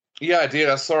Fringe? Yeah, I did.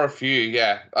 I saw a few,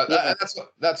 yeah.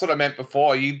 That's what I meant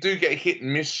before. You do get hit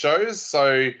and miss shows.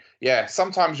 So, yeah,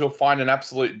 sometimes you'll find an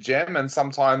absolute gem and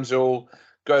sometimes you'll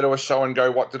go to a show and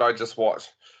go, what did I just watch?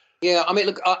 Yeah, I mean,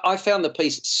 look, I found the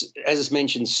piece, as is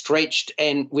mentioned, stretched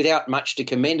and without much to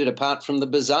commend it apart from the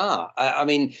bizarre. I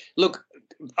mean, look,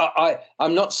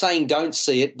 I'm not saying don't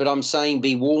see it, but I'm saying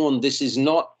be warned, this is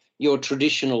not your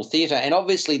traditional theatre. And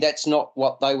obviously that's not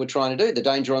what they were trying to do. The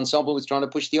Danger Ensemble was trying to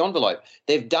push the envelope.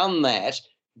 They've done that.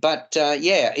 But,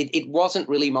 it wasn't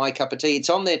really my cup of tea.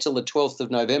 It's on there till the 12th of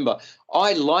November.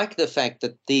 I like the fact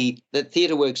that that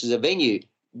Theatreworks as a venue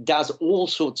does all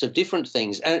sorts of different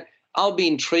things. And I'll be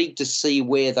intrigued to see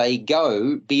where they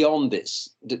go beyond this.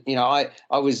 You know,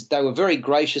 they were very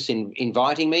gracious in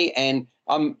inviting me, and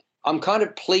I'm kind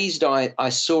of pleased I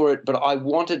saw it, but I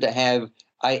wanted to have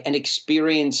an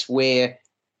experience where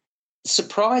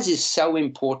surprise is so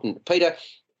important. Peter,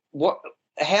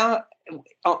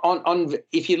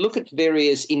 if you look at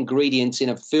various ingredients in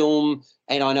a film,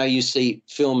 and I know you see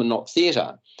film and not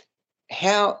theatre,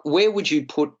 where would you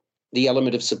put the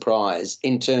element of surprise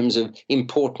in terms of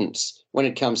importance when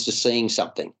it comes to seeing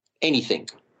something, anything?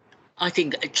 I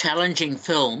think challenging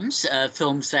films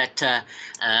that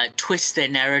twist their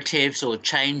narratives or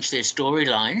change their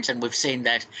storylines, and we've seen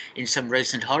that in some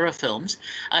recent horror films,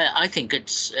 I think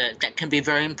that can be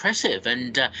very impressive,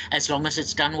 and as long as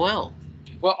it's done well.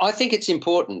 Well, I think it's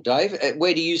important, Dave.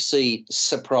 Where do you see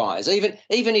surprise? Even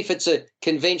if it's a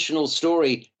conventional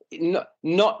story,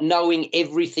 not knowing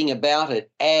everything about it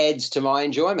adds to my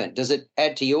enjoyment. Does it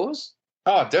add to yours?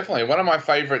 Oh, definitely. One of my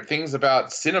favourite things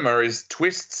about cinema is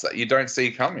twists that you don't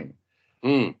see coming.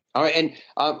 Mm. All right,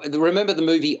 and remember the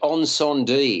movie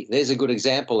Ensondé? There's a good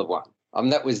example of one.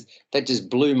 That just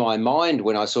blew my mind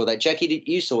when I saw that. Jackie,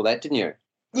 you saw that, didn't you?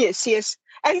 Yes.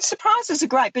 And surprises are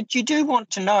great, but you do want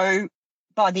to know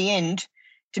by the end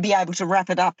to be able to wrap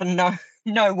it up and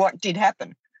know what did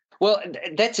happen. Well,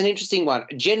 that's an interesting one.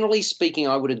 Generally speaking,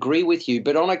 I would agree with you,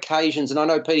 but on occasions, and I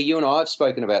know, Peter, you and I have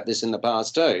spoken about this in the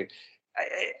past too,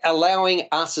 allowing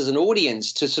us as an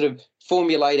audience to sort of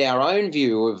formulate our own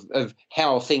view of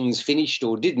how things finished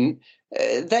or didn't,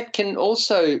 that can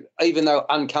also, even though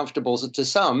uncomfortable to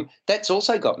some, that's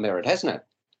also got merit, hasn't it?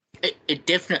 It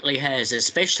definitely has,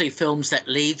 especially films that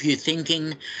leave you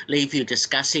thinking, leave you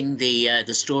discussing the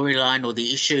storyline or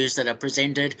the issues that are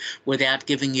presented without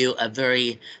giving you a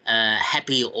very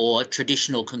happy or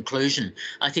traditional conclusion.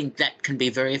 I think that can be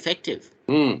very effective.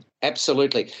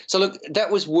 Absolutely. So, look, that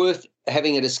was worth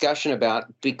having a discussion about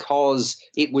because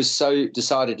it was so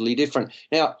decidedly different.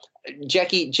 Now,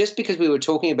 Jackie, just because we were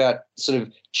talking about sort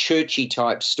of churchy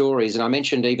type stories, and I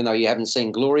mentioned even though you haven't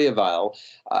seen Gloriavale,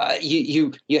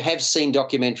 you have seen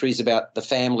documentaries about the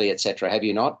family, etc., have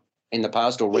you not, in the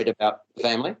past, or read about the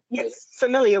family? Yes,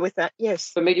 familiar with that, yes.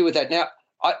 Familiar with that. Now,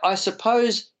 I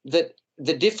suppose that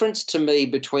the difference to me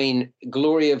between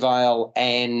Gloriavale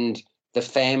and the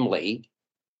family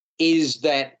is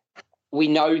that we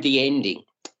know the ending.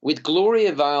 With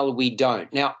Gloriavale, we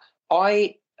don't. Now,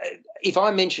 if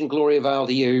I mention Gloriavale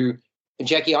to you,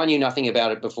 Jackie, I knew nothing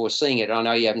about it before seeing it. I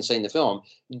know you haven't seen the film.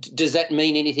 Does that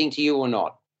mean anything to you or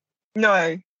not?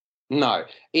 No. No,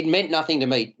 it meant nothing to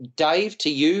me. Dave,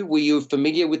 to you, were you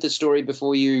familiar with the story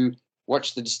before you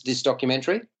watched this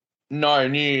documentary? No,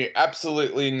 knew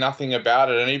absolutely nothing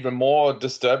about it. And even more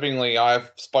disturbingly,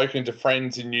 I've spoken to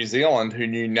friends in New Zealand who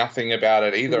knew nothing about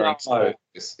it either. No.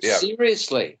 Yeah.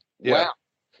 Seriously? Yeah. Wow.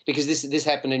 Because this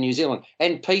happened in New Zealand.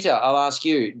 And Peter, I'll ask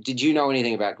you, did you know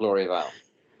anything about Gloriavale?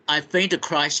 I've been to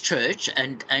Christchurch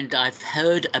and I've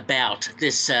heard about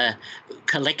this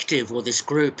collective or this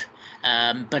group,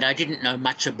 but I didn't know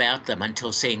much about them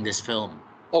until seeing this film.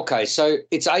 Okay, so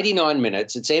it's 89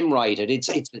 minutes. It's M-rated.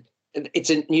 It's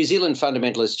a New Zealand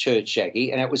fundamentalist church,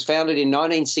 Jackie, and it was founded in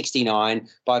 1969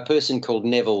 by a person called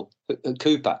Neville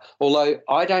Cooper, although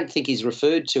I don't think he's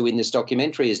referred to in this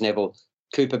documentary as Neville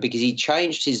Cooper because he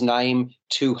changed his name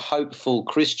to Hopeful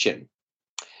Christian.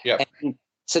 Yeah.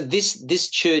 So this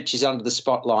church is under the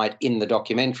spotlight in the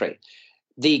documentary.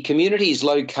 The community is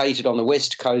located on the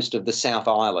west coast of the South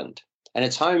Island, and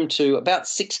it's home to about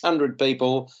 600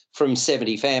 people from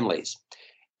 70 families.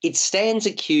 It stands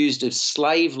accused of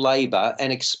slave labour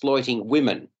and exploiting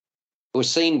women who are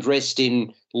seen dressed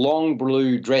in long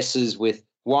blue dresses with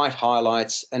white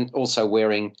highlights and also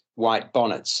wearing white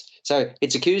bonnets. So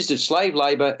it's accused of slave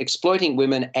labour, exploiting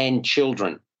women and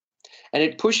children. And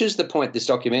it pushes the point, this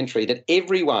documentary, that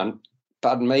everyone,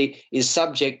 is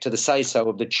subject to the say-so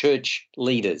of the church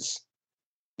leaders,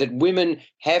 that women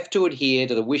have to adhere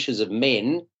to the wishes of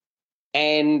men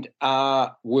and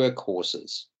are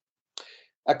workhorses.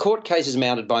 A court case is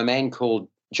mounted by a man called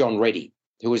John Reddy,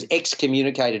 who was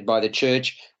excommunicated by the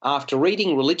church after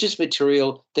reading religious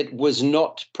material that was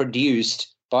not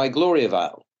produced by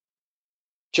Gloriavale.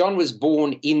 John was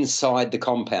born inside the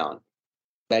compound,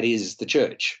 that is the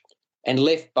church, and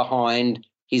left behind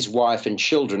his wife and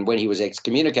children when he was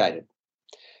excommunicated.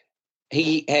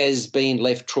 He has been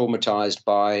left traumatised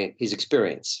by his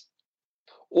experience.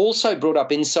 Also brought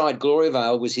up inside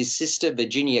Gloriavale was his sister,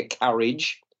 Virginia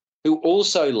Courage, who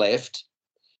also left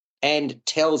and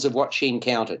tells of what she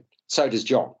encountered. So does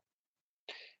John.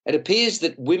 It appears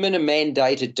that women are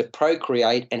mandated to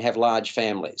procreate and have large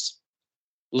families.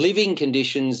 Living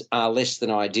conditions are less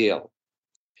than ideal.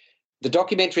 The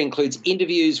documentary includes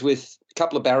interviews with a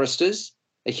couple of barristers,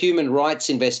 a human rights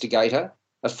investigator,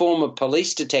 a former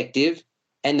police detective,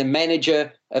 and the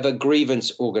manager of a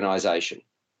grievance organisation.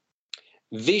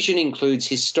 Vision includes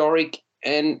historic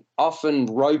and often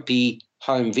ropey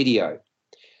home video.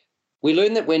 We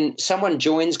learn that when someone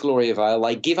joins Gloriavale,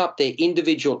 they give up their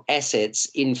individual assets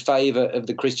in favour of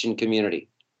the Christian community.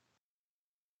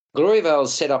 Gloriavale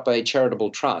set up a charitable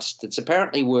trust that's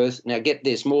apparently worth, now get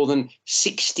this, more than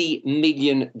 $60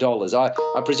 million.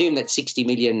 I presume that's 60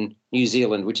 million New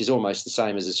Zealand, which is almost the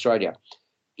same as Australia.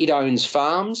 It owns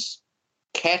farms,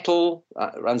 cattle,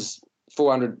 runs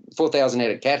 4,000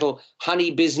 head of cattle,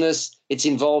 honey business. It's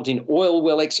involved in oil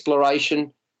well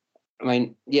exploration. I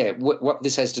mean, yeah, what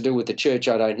this has to do with the church,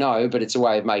 I don't know, but it's a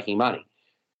way of making money.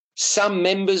 Some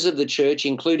members of the church,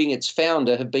 including its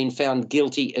founder, have been found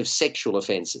guilty of sexual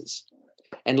offences.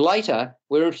 And later,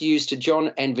 we're introduced to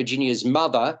John and Virginia's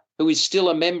mother, who is still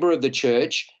a member of the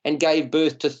church and gave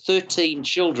birth to 13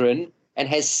 children and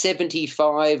has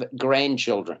 75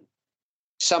 grandchildren.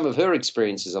 Some of her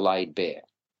experiences are laid bare.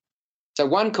 So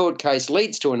one court case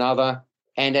leads to another,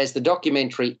 and as the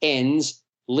documentary ends,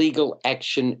 legal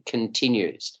action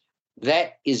continues.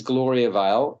 That is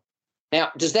Gloriavale.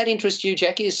 Now, does that interest you,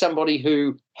 Jackie, as somebody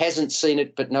who hasn't seen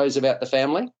it but knows about the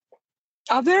family?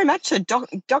 Oh, very much. A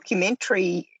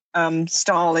documentary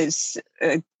style is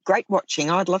great watching.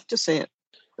 I'd love to see it.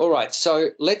 All right, so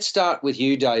let's start with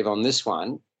you, Dave, on this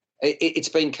one. It's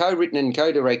been co-written and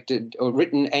co-directed, or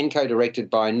written and co-directed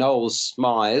by Noel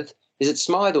Smythe. Is it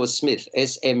Smythe or Smith?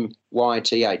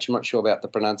 S-M-Y-T-H. I'm not sure about the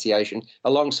pronunciation.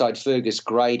 Alongside Fergus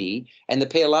Grady. And the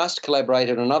pair last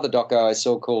collaborated on another doco I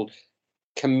saw called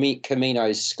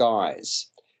Camino Skies.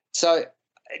 So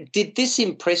did this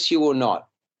impress you or not,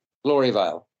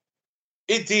 Gloriavale?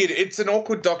 It did. It's an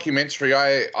awkward documentary.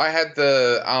 I had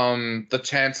the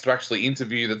chance to actually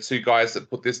interview the two guys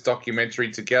that put this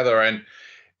documentary together, and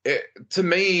to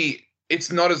me,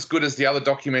 it's not as good as the other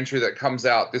documentary that comes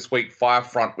out this week,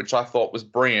 Firefront, which I thought was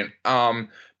brilliant.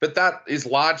 But that is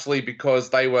largely because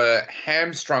they were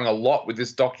hamstrung a lot with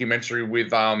this documentary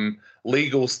with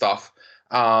legal stuff.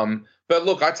 But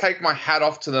look, I take my hat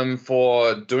off to them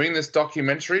for doing this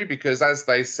documentary because, as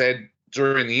they said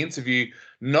during the interview,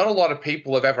 not a lot of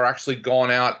people have ever actually gone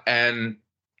out and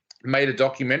made a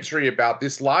documentary about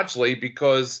this, largely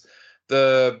because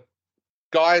the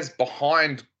guys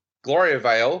behind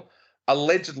Gloriavale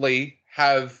allegedly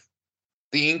have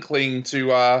the inkling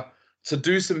to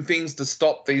do some things to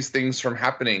stop these things from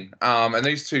happening. And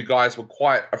these two guys were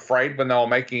quite afraid when they were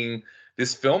making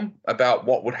this film about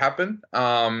what would happen.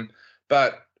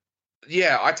 But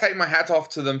yeah, I take my hat off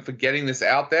to them for getting this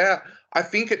out there. I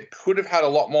think it could have had a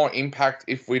lot more impact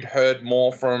if we'd heard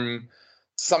more from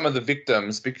some of the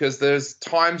victims, because there's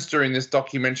times during this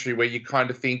documentary where you kind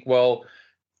of think, well,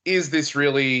 is this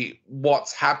really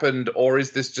what's happened, or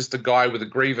is this just a guy with a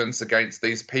grievance against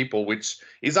these people, which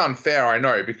is unfair, I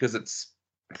know, because it's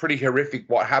pretty horrific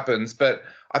what happens. But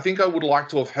I think I would like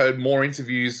to have heard more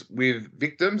interviews with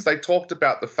victims. They talked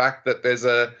about the fact that there's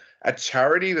a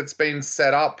charity that's been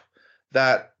set up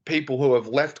that people who have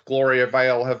left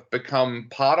Gloriavale have become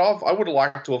part of. I would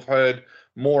like to have heard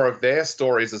more of their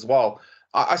stories as well.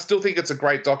 I still think it's a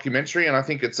great documentary, and I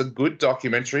think it's a good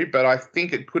documentary, but I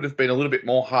think it could have been a little bit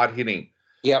more hard-hitting.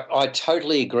 Yeah, I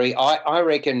totally agree. I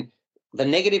reckon the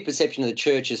negative perception of the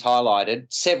church is highlighted.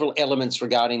 Several elements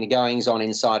regarding the goings-on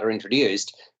inside are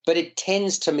introduced, but it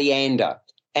tends to meander,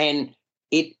 and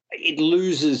it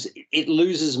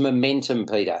loses momentum,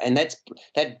 Peter, and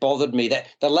that bothered me. That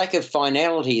the lack of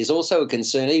finality is also a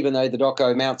concern, even though the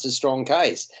doco mounts a strong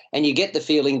case. And you get the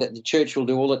feeling that the church will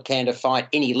do all it can to fight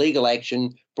any legal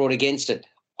action brought against it.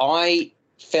 I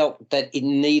felt that it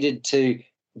needed to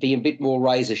be a bit more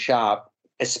razor sharp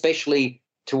especially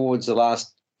towards the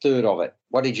last third of it.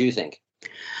 What did you think?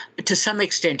 To some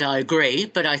extent, I agree,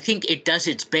 but I think it does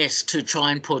its best to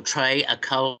try and portray a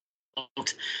cult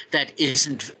that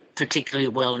isn't particularly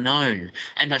well known.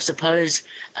 And I suppose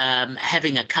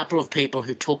having a couple of people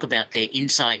who talk about their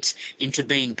insights into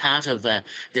being part of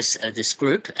this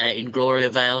group in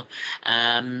Gloriavale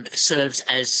serves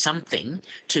as something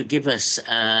to give us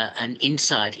an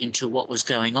insight into what was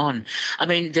going on. I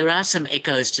mean, there are some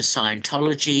echoes to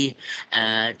Scientology,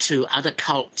 to other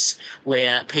cults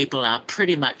where people are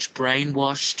pretty much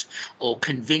brainwashed or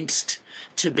convinced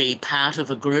to be part of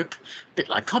a group, a bit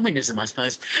like communism, I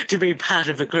suppose, to be part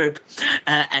of a group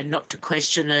and not to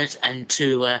question it and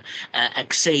to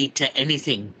accede to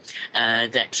anything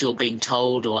that you're being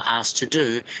told or asked to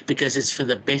do because it's for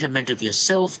the betterment of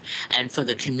yourself and for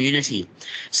the community.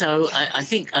 So I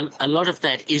think a lot of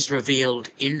that is revealed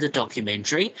in the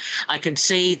documentary. I can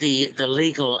see the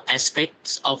legal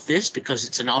aspects of this because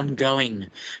it's an ongoing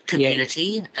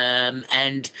community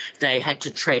and they had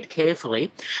to tread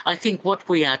carefully. I think what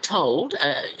we are told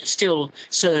still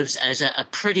serves as a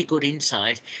pretty good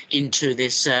insight into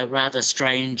this rather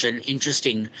strange and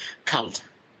interesting cult.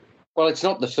 Well, it's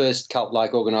not the first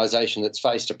cult-like organisation that's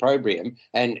faced opprobrium,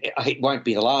 and it won't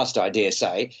be the last, I dare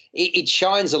say. It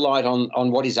shines a light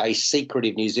on what is a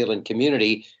secretive New Zealand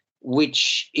community,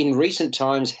 which in recent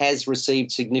times has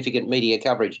received significant media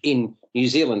coverage in New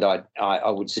Zealand, I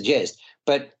would suggest.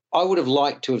 But I would have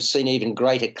liked to have seen even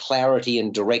greater clarity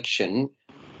and direction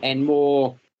and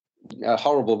more, a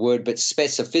horrible word, but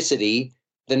specificity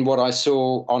than what I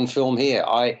saw on film here.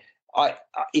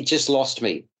 It just lost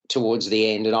me towards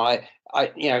the end, and I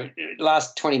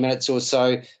last 20 minutes or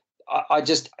so,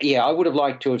 I would have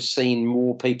liked to have seen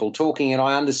more people talking, and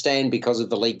I understand because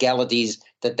of the legalities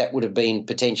that would have been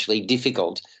potentially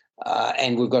difficult,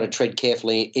 and we've got to tread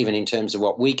carefully even in terms of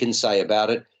what we can say about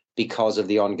it because of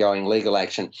the ongoing legal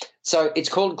action. So it's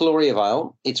called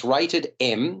Gloriavale. It's rated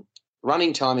M.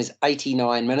 Running time is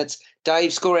 89 minutes.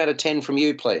 Dave, score out of 10 from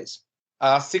you, please.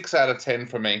 6 out of 10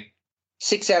 for me.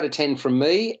 6 out of 10 from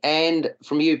me, and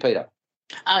from you, Peter.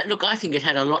 Look, I think it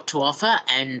had a lot to offer,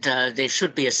 and there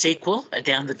should be a sequel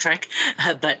down the track,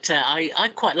 but I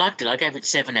quite liked it. I gave it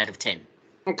 7 out of 10.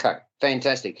 Okay,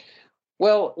 fantastic.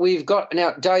 Well, we've got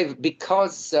now, Dave,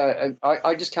 because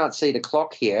I just can't see the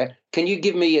clock here. Can you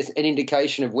give me an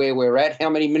indication of where we're at? How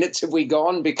many minutes have we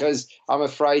gone? Because I'm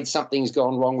afraid something's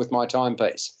gone wrong with my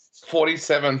timepiece.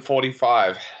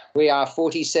 47:45. We are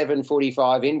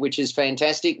 47:45 in, which is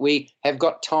fantastic. We have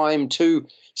got time to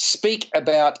speak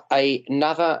about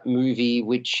another movie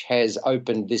which has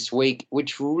opened this week,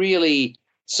 which really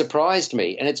surprised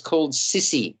me, and it's called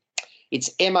Sissy.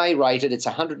 It's MA rated. It's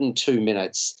 102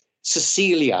 minutes.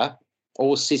 Cecilia,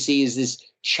 or Sissy, is this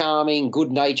charming,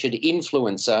 good-natured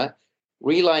influencer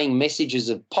relaying messages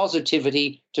of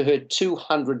positivity to her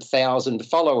 200,000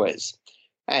 followers.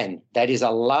 And that is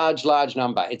a large, large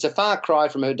number. It's a far cry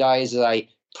from her days as a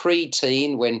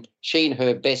pre-teen when she and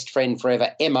her best friend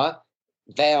forever, Emma,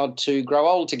 vowed to grow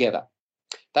old together.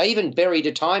 They even buried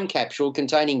a time capsule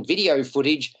containing video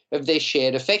footage of their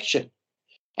shared affection.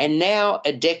 And now,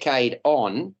 a decade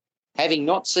on, having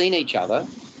not seen each other,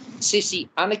 Sissy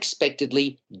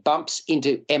unexpectedly bumps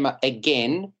into Emma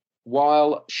again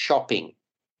while shopping.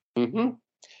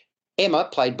 Emma,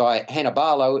 played by Hannah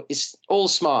Barlow, is all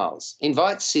smiles,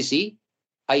 invites Sissy,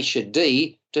 Aisha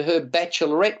D, to her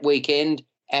bachelorette weekend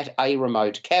at a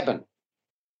remote cabin.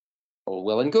 All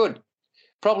well and good.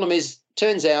 Problem is,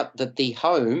 turns out that the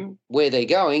home where they're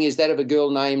going is that of a girl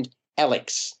named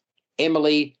Alex,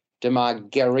 Emily de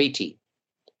Margheriti,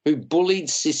 who bullied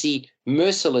Sissy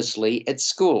mercilessly at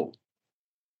school.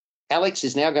 Alex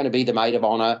is now going to be the maid of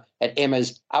honour at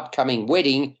Emma's upcoming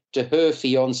wedding to her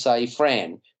fiancé,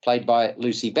 Fran, played by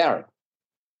Lucy Barrett.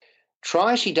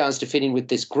 Try as she does to fit in with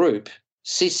this group,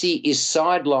 Sissy is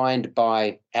sidelined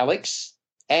by Alex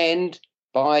and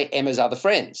by Emma's other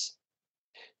friends.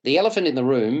 The elephant in the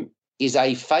room is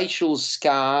a facial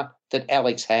scar that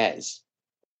Alex has,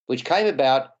 which came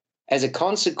about as a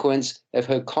consequence of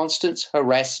her constant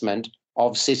harassment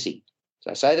of Sissy.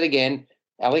 So I say that again,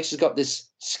 Alex has got this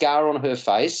scar on her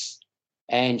face,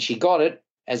 and she got it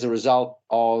as a result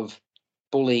of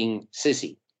bullying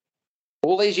Sissy.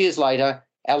 All these years later,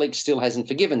 Alex still hasn't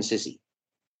forgiven Sissy.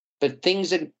 But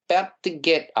things are about to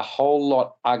get a whole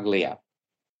lot uglier.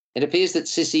 It appears that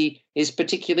Sissy is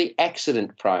particularly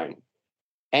accident-prone,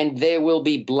 and there will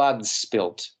be blood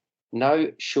spilt,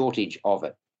 no shortage of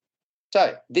it.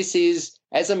 So this is,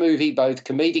 as a movie, both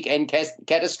comedic and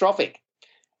catastrophic.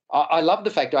 I love the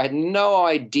fact I had no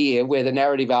idea where the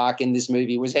narrative arc in this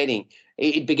movie was heading.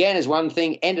 It began as one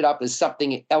thing, ended up as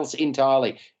something else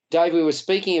entirely. Dave, we were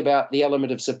speaking about the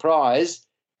element of surprise.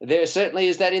 There certainly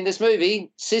is that in this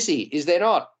movie. Sissy, is there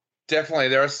not? Definitely.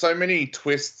 There are so many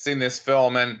twists in this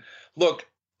film. And look,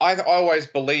 I always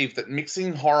believe that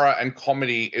mixing horror and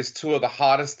comedy is two of the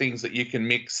hardest things that you can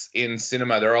mix in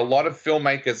cinema. There are a lot of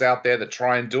filmmakers out there that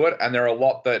try and do it, and there are a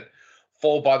lot that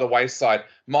fall by the wayside.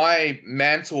 My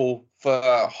mantle for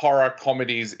horror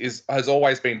comedies has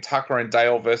always been Tucker and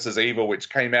Dale versus Evil,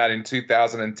 which came out in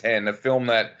 2010, a film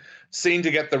that seemed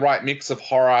to get the right mix of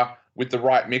horror with the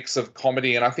right mix of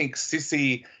comedy. And I think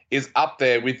Sissy is up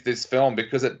there with this film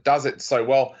because it does it so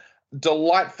well.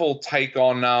 Delightful take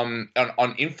on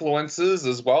influences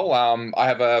as well. I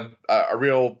have a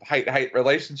real hate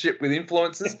relationship with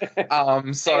influences.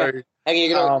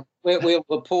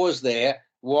 We'll pause there.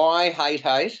 Why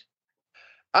hate?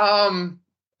 I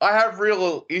have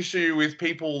real issue with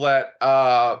people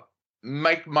that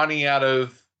make money out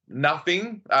of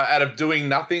nothing, out of doing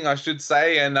nothing, I should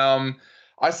say. And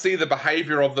I see the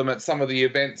behavior of them at some of the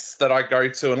events that I go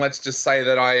to. And let's just say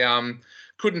that I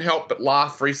couldn't help but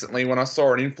laugh recently when I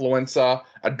saw an influencer,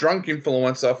 a drunk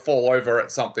influencer, fall over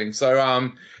at something. So,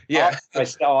 yeah.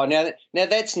 Oh, now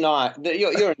that's nice.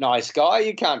 You're a nice guy.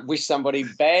 You can't wish somebody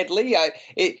badly.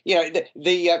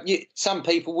 Some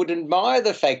people would admire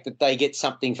the fact that they get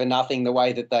something for nothing the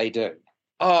way that they do.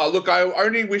 Oh, look, I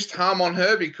only wished harm on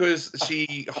her because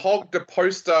she hogged a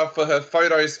poster for her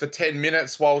photos for 10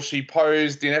 minutes while she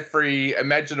posed in every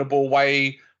imaginable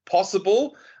way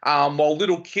possible, while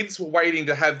little kids were waiting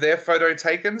to have their photo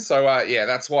taken. So, yeah,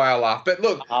 that's why I laughed. But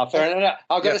look... fair enough.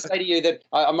 I've got to say to you that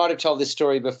I might have told this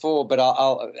story before, but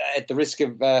I'll at the risk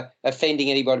of offending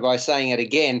anybody by saying it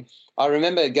again, I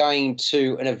remember going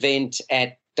to an event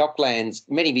at Docklands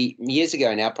many years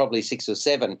ago now, probably 6 or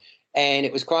 7, and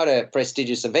it was quite a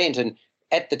prestigious event. And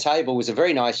at the table was a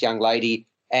very nice young lady,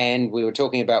 and we were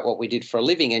talking about what we did for a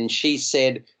living, and she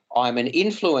said, I'm an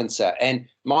influencer. And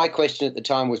my question at the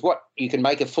time was, what, you can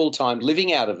make a full-time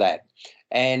living out of that?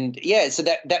 And, yeah, so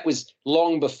that was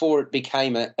long before it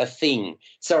became a thing.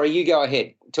 Sorry, you go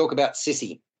ahead. Talk about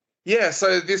Sissy. Yeah,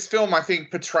 so this film, I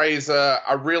think, portrays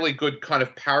a really good kind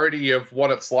of parody of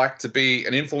what it's like to be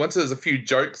an influencer. There's a few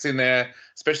jokes in there,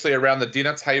 especially around the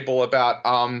dinner table about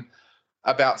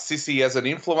Sissy as an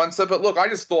influencer. But look, I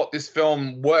just thought this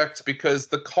film worked because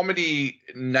the comedy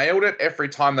nailed it every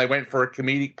time they went for a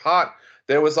comedic part.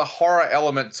 There was a horror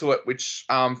element to it, which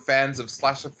fans of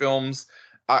slasher films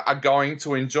are going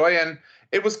to enjoy. And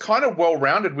it was kind of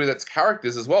well-rounded with its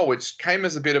characters as well, which came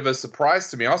as a bit of a surprise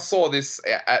to me. I saw this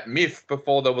at MIF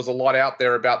before there was a lot out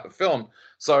there about the film.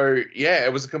 So, yeah,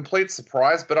 it was a complete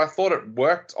surprise, but I thought it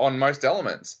worked on most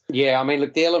elements. Yeah, I mean,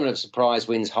 look, the element of surprise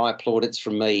wins high plaudits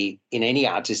from me in any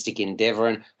artistic endeavour.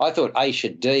 And I thought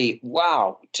Aisha D,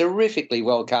 wow, terrifically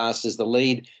well cast as the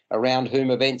lead around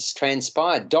whom events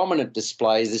transpired. Dominant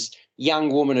displays, this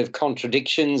young woman of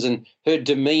contradictions, and her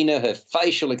demeanour, her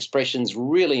facial expressions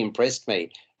really impressed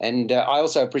me. And I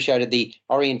also appreciated the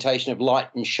orientation of light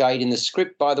and shade in the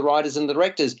script by the writers and the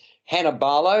directors. Hannah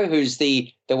Barlow, who's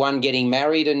the one getting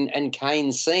married, and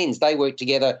Kane's scenes. They worked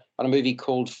together on a movie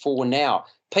called For Now.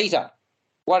 Peter,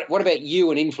 what about you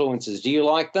and influencers? Do you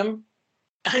like them?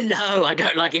 No, I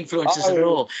don't like influencers at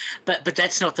all. But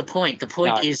that's not the point. The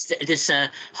point is this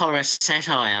horror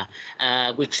satire,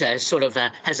 which sort of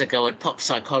has a go at pop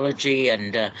psychology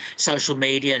and social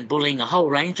media and bullying, a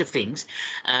whole range of things.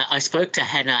 I spoke to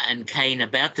Hannah and Kane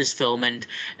about this film, and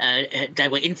they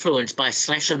were influenced by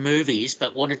slasher movies,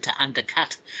 but wanted to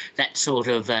undercut that sort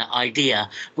of idea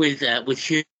with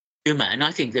humor. And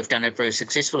I think they've done it very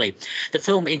successfully. The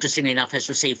film, interestingly enough, has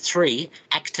received 3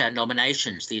 actor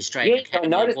nominations, the Australian Academy I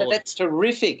noticed Award. That's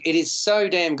terrific. It is so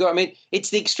damn good. I mean,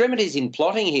 it's the extremities in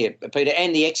plotting here, Peter,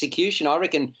 and the execution. I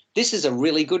reckon this is a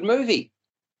really good movie.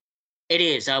 It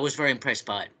is. I was very impressed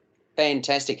by it.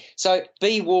 Fantastic. So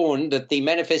be warned that the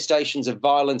manifestations of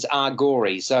violence are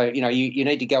gory. So, you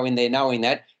need to go in there knowing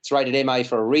that. It's rated MA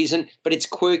for a reason, but it's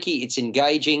quirky, it's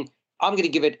engaging. I'm going to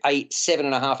give it a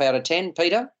 7.5 out of 10,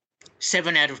 Peter.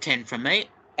 7 out of 10 from me.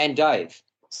 And Dave?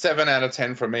 7 out of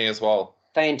 10 from me as well.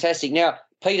 Fantastic. Now,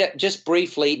 Peter, just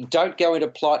briefly, don't go into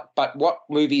plot, but what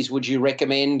movies would you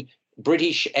recommend?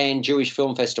 British and Jewish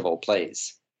Film Festival,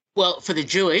 please. Well, for the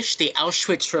Jewish, the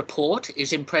Auschwitz Report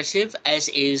is impressive, as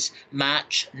is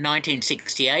March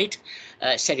 1968,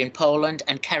 set in Poland,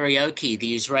 and Karaoke,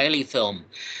 the Israeli film.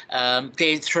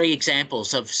 They're 3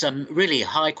 examples of some really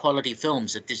high-quality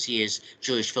films at this year's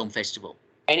Jewish Film Festival.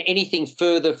 And anything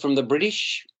further from the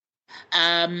British?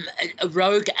 A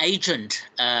Rogue Agent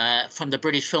from the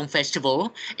British Film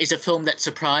Festival is a film that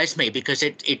surprised me because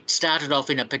it started off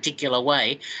in a particular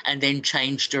way and then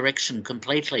changed direction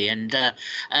completely, and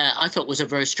I thought was a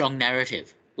very strong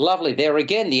narrative. Lovely. There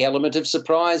again, the element of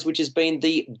surprise, which has been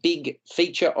the big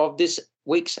feature of this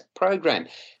week's program.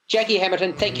 Jackie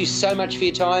Hamilton, thank you so much for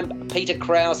your time. Peter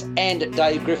Krause and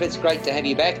Dave Griffiths, great to have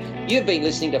you back. You've been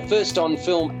listening to First on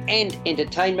Film and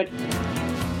Entertainment.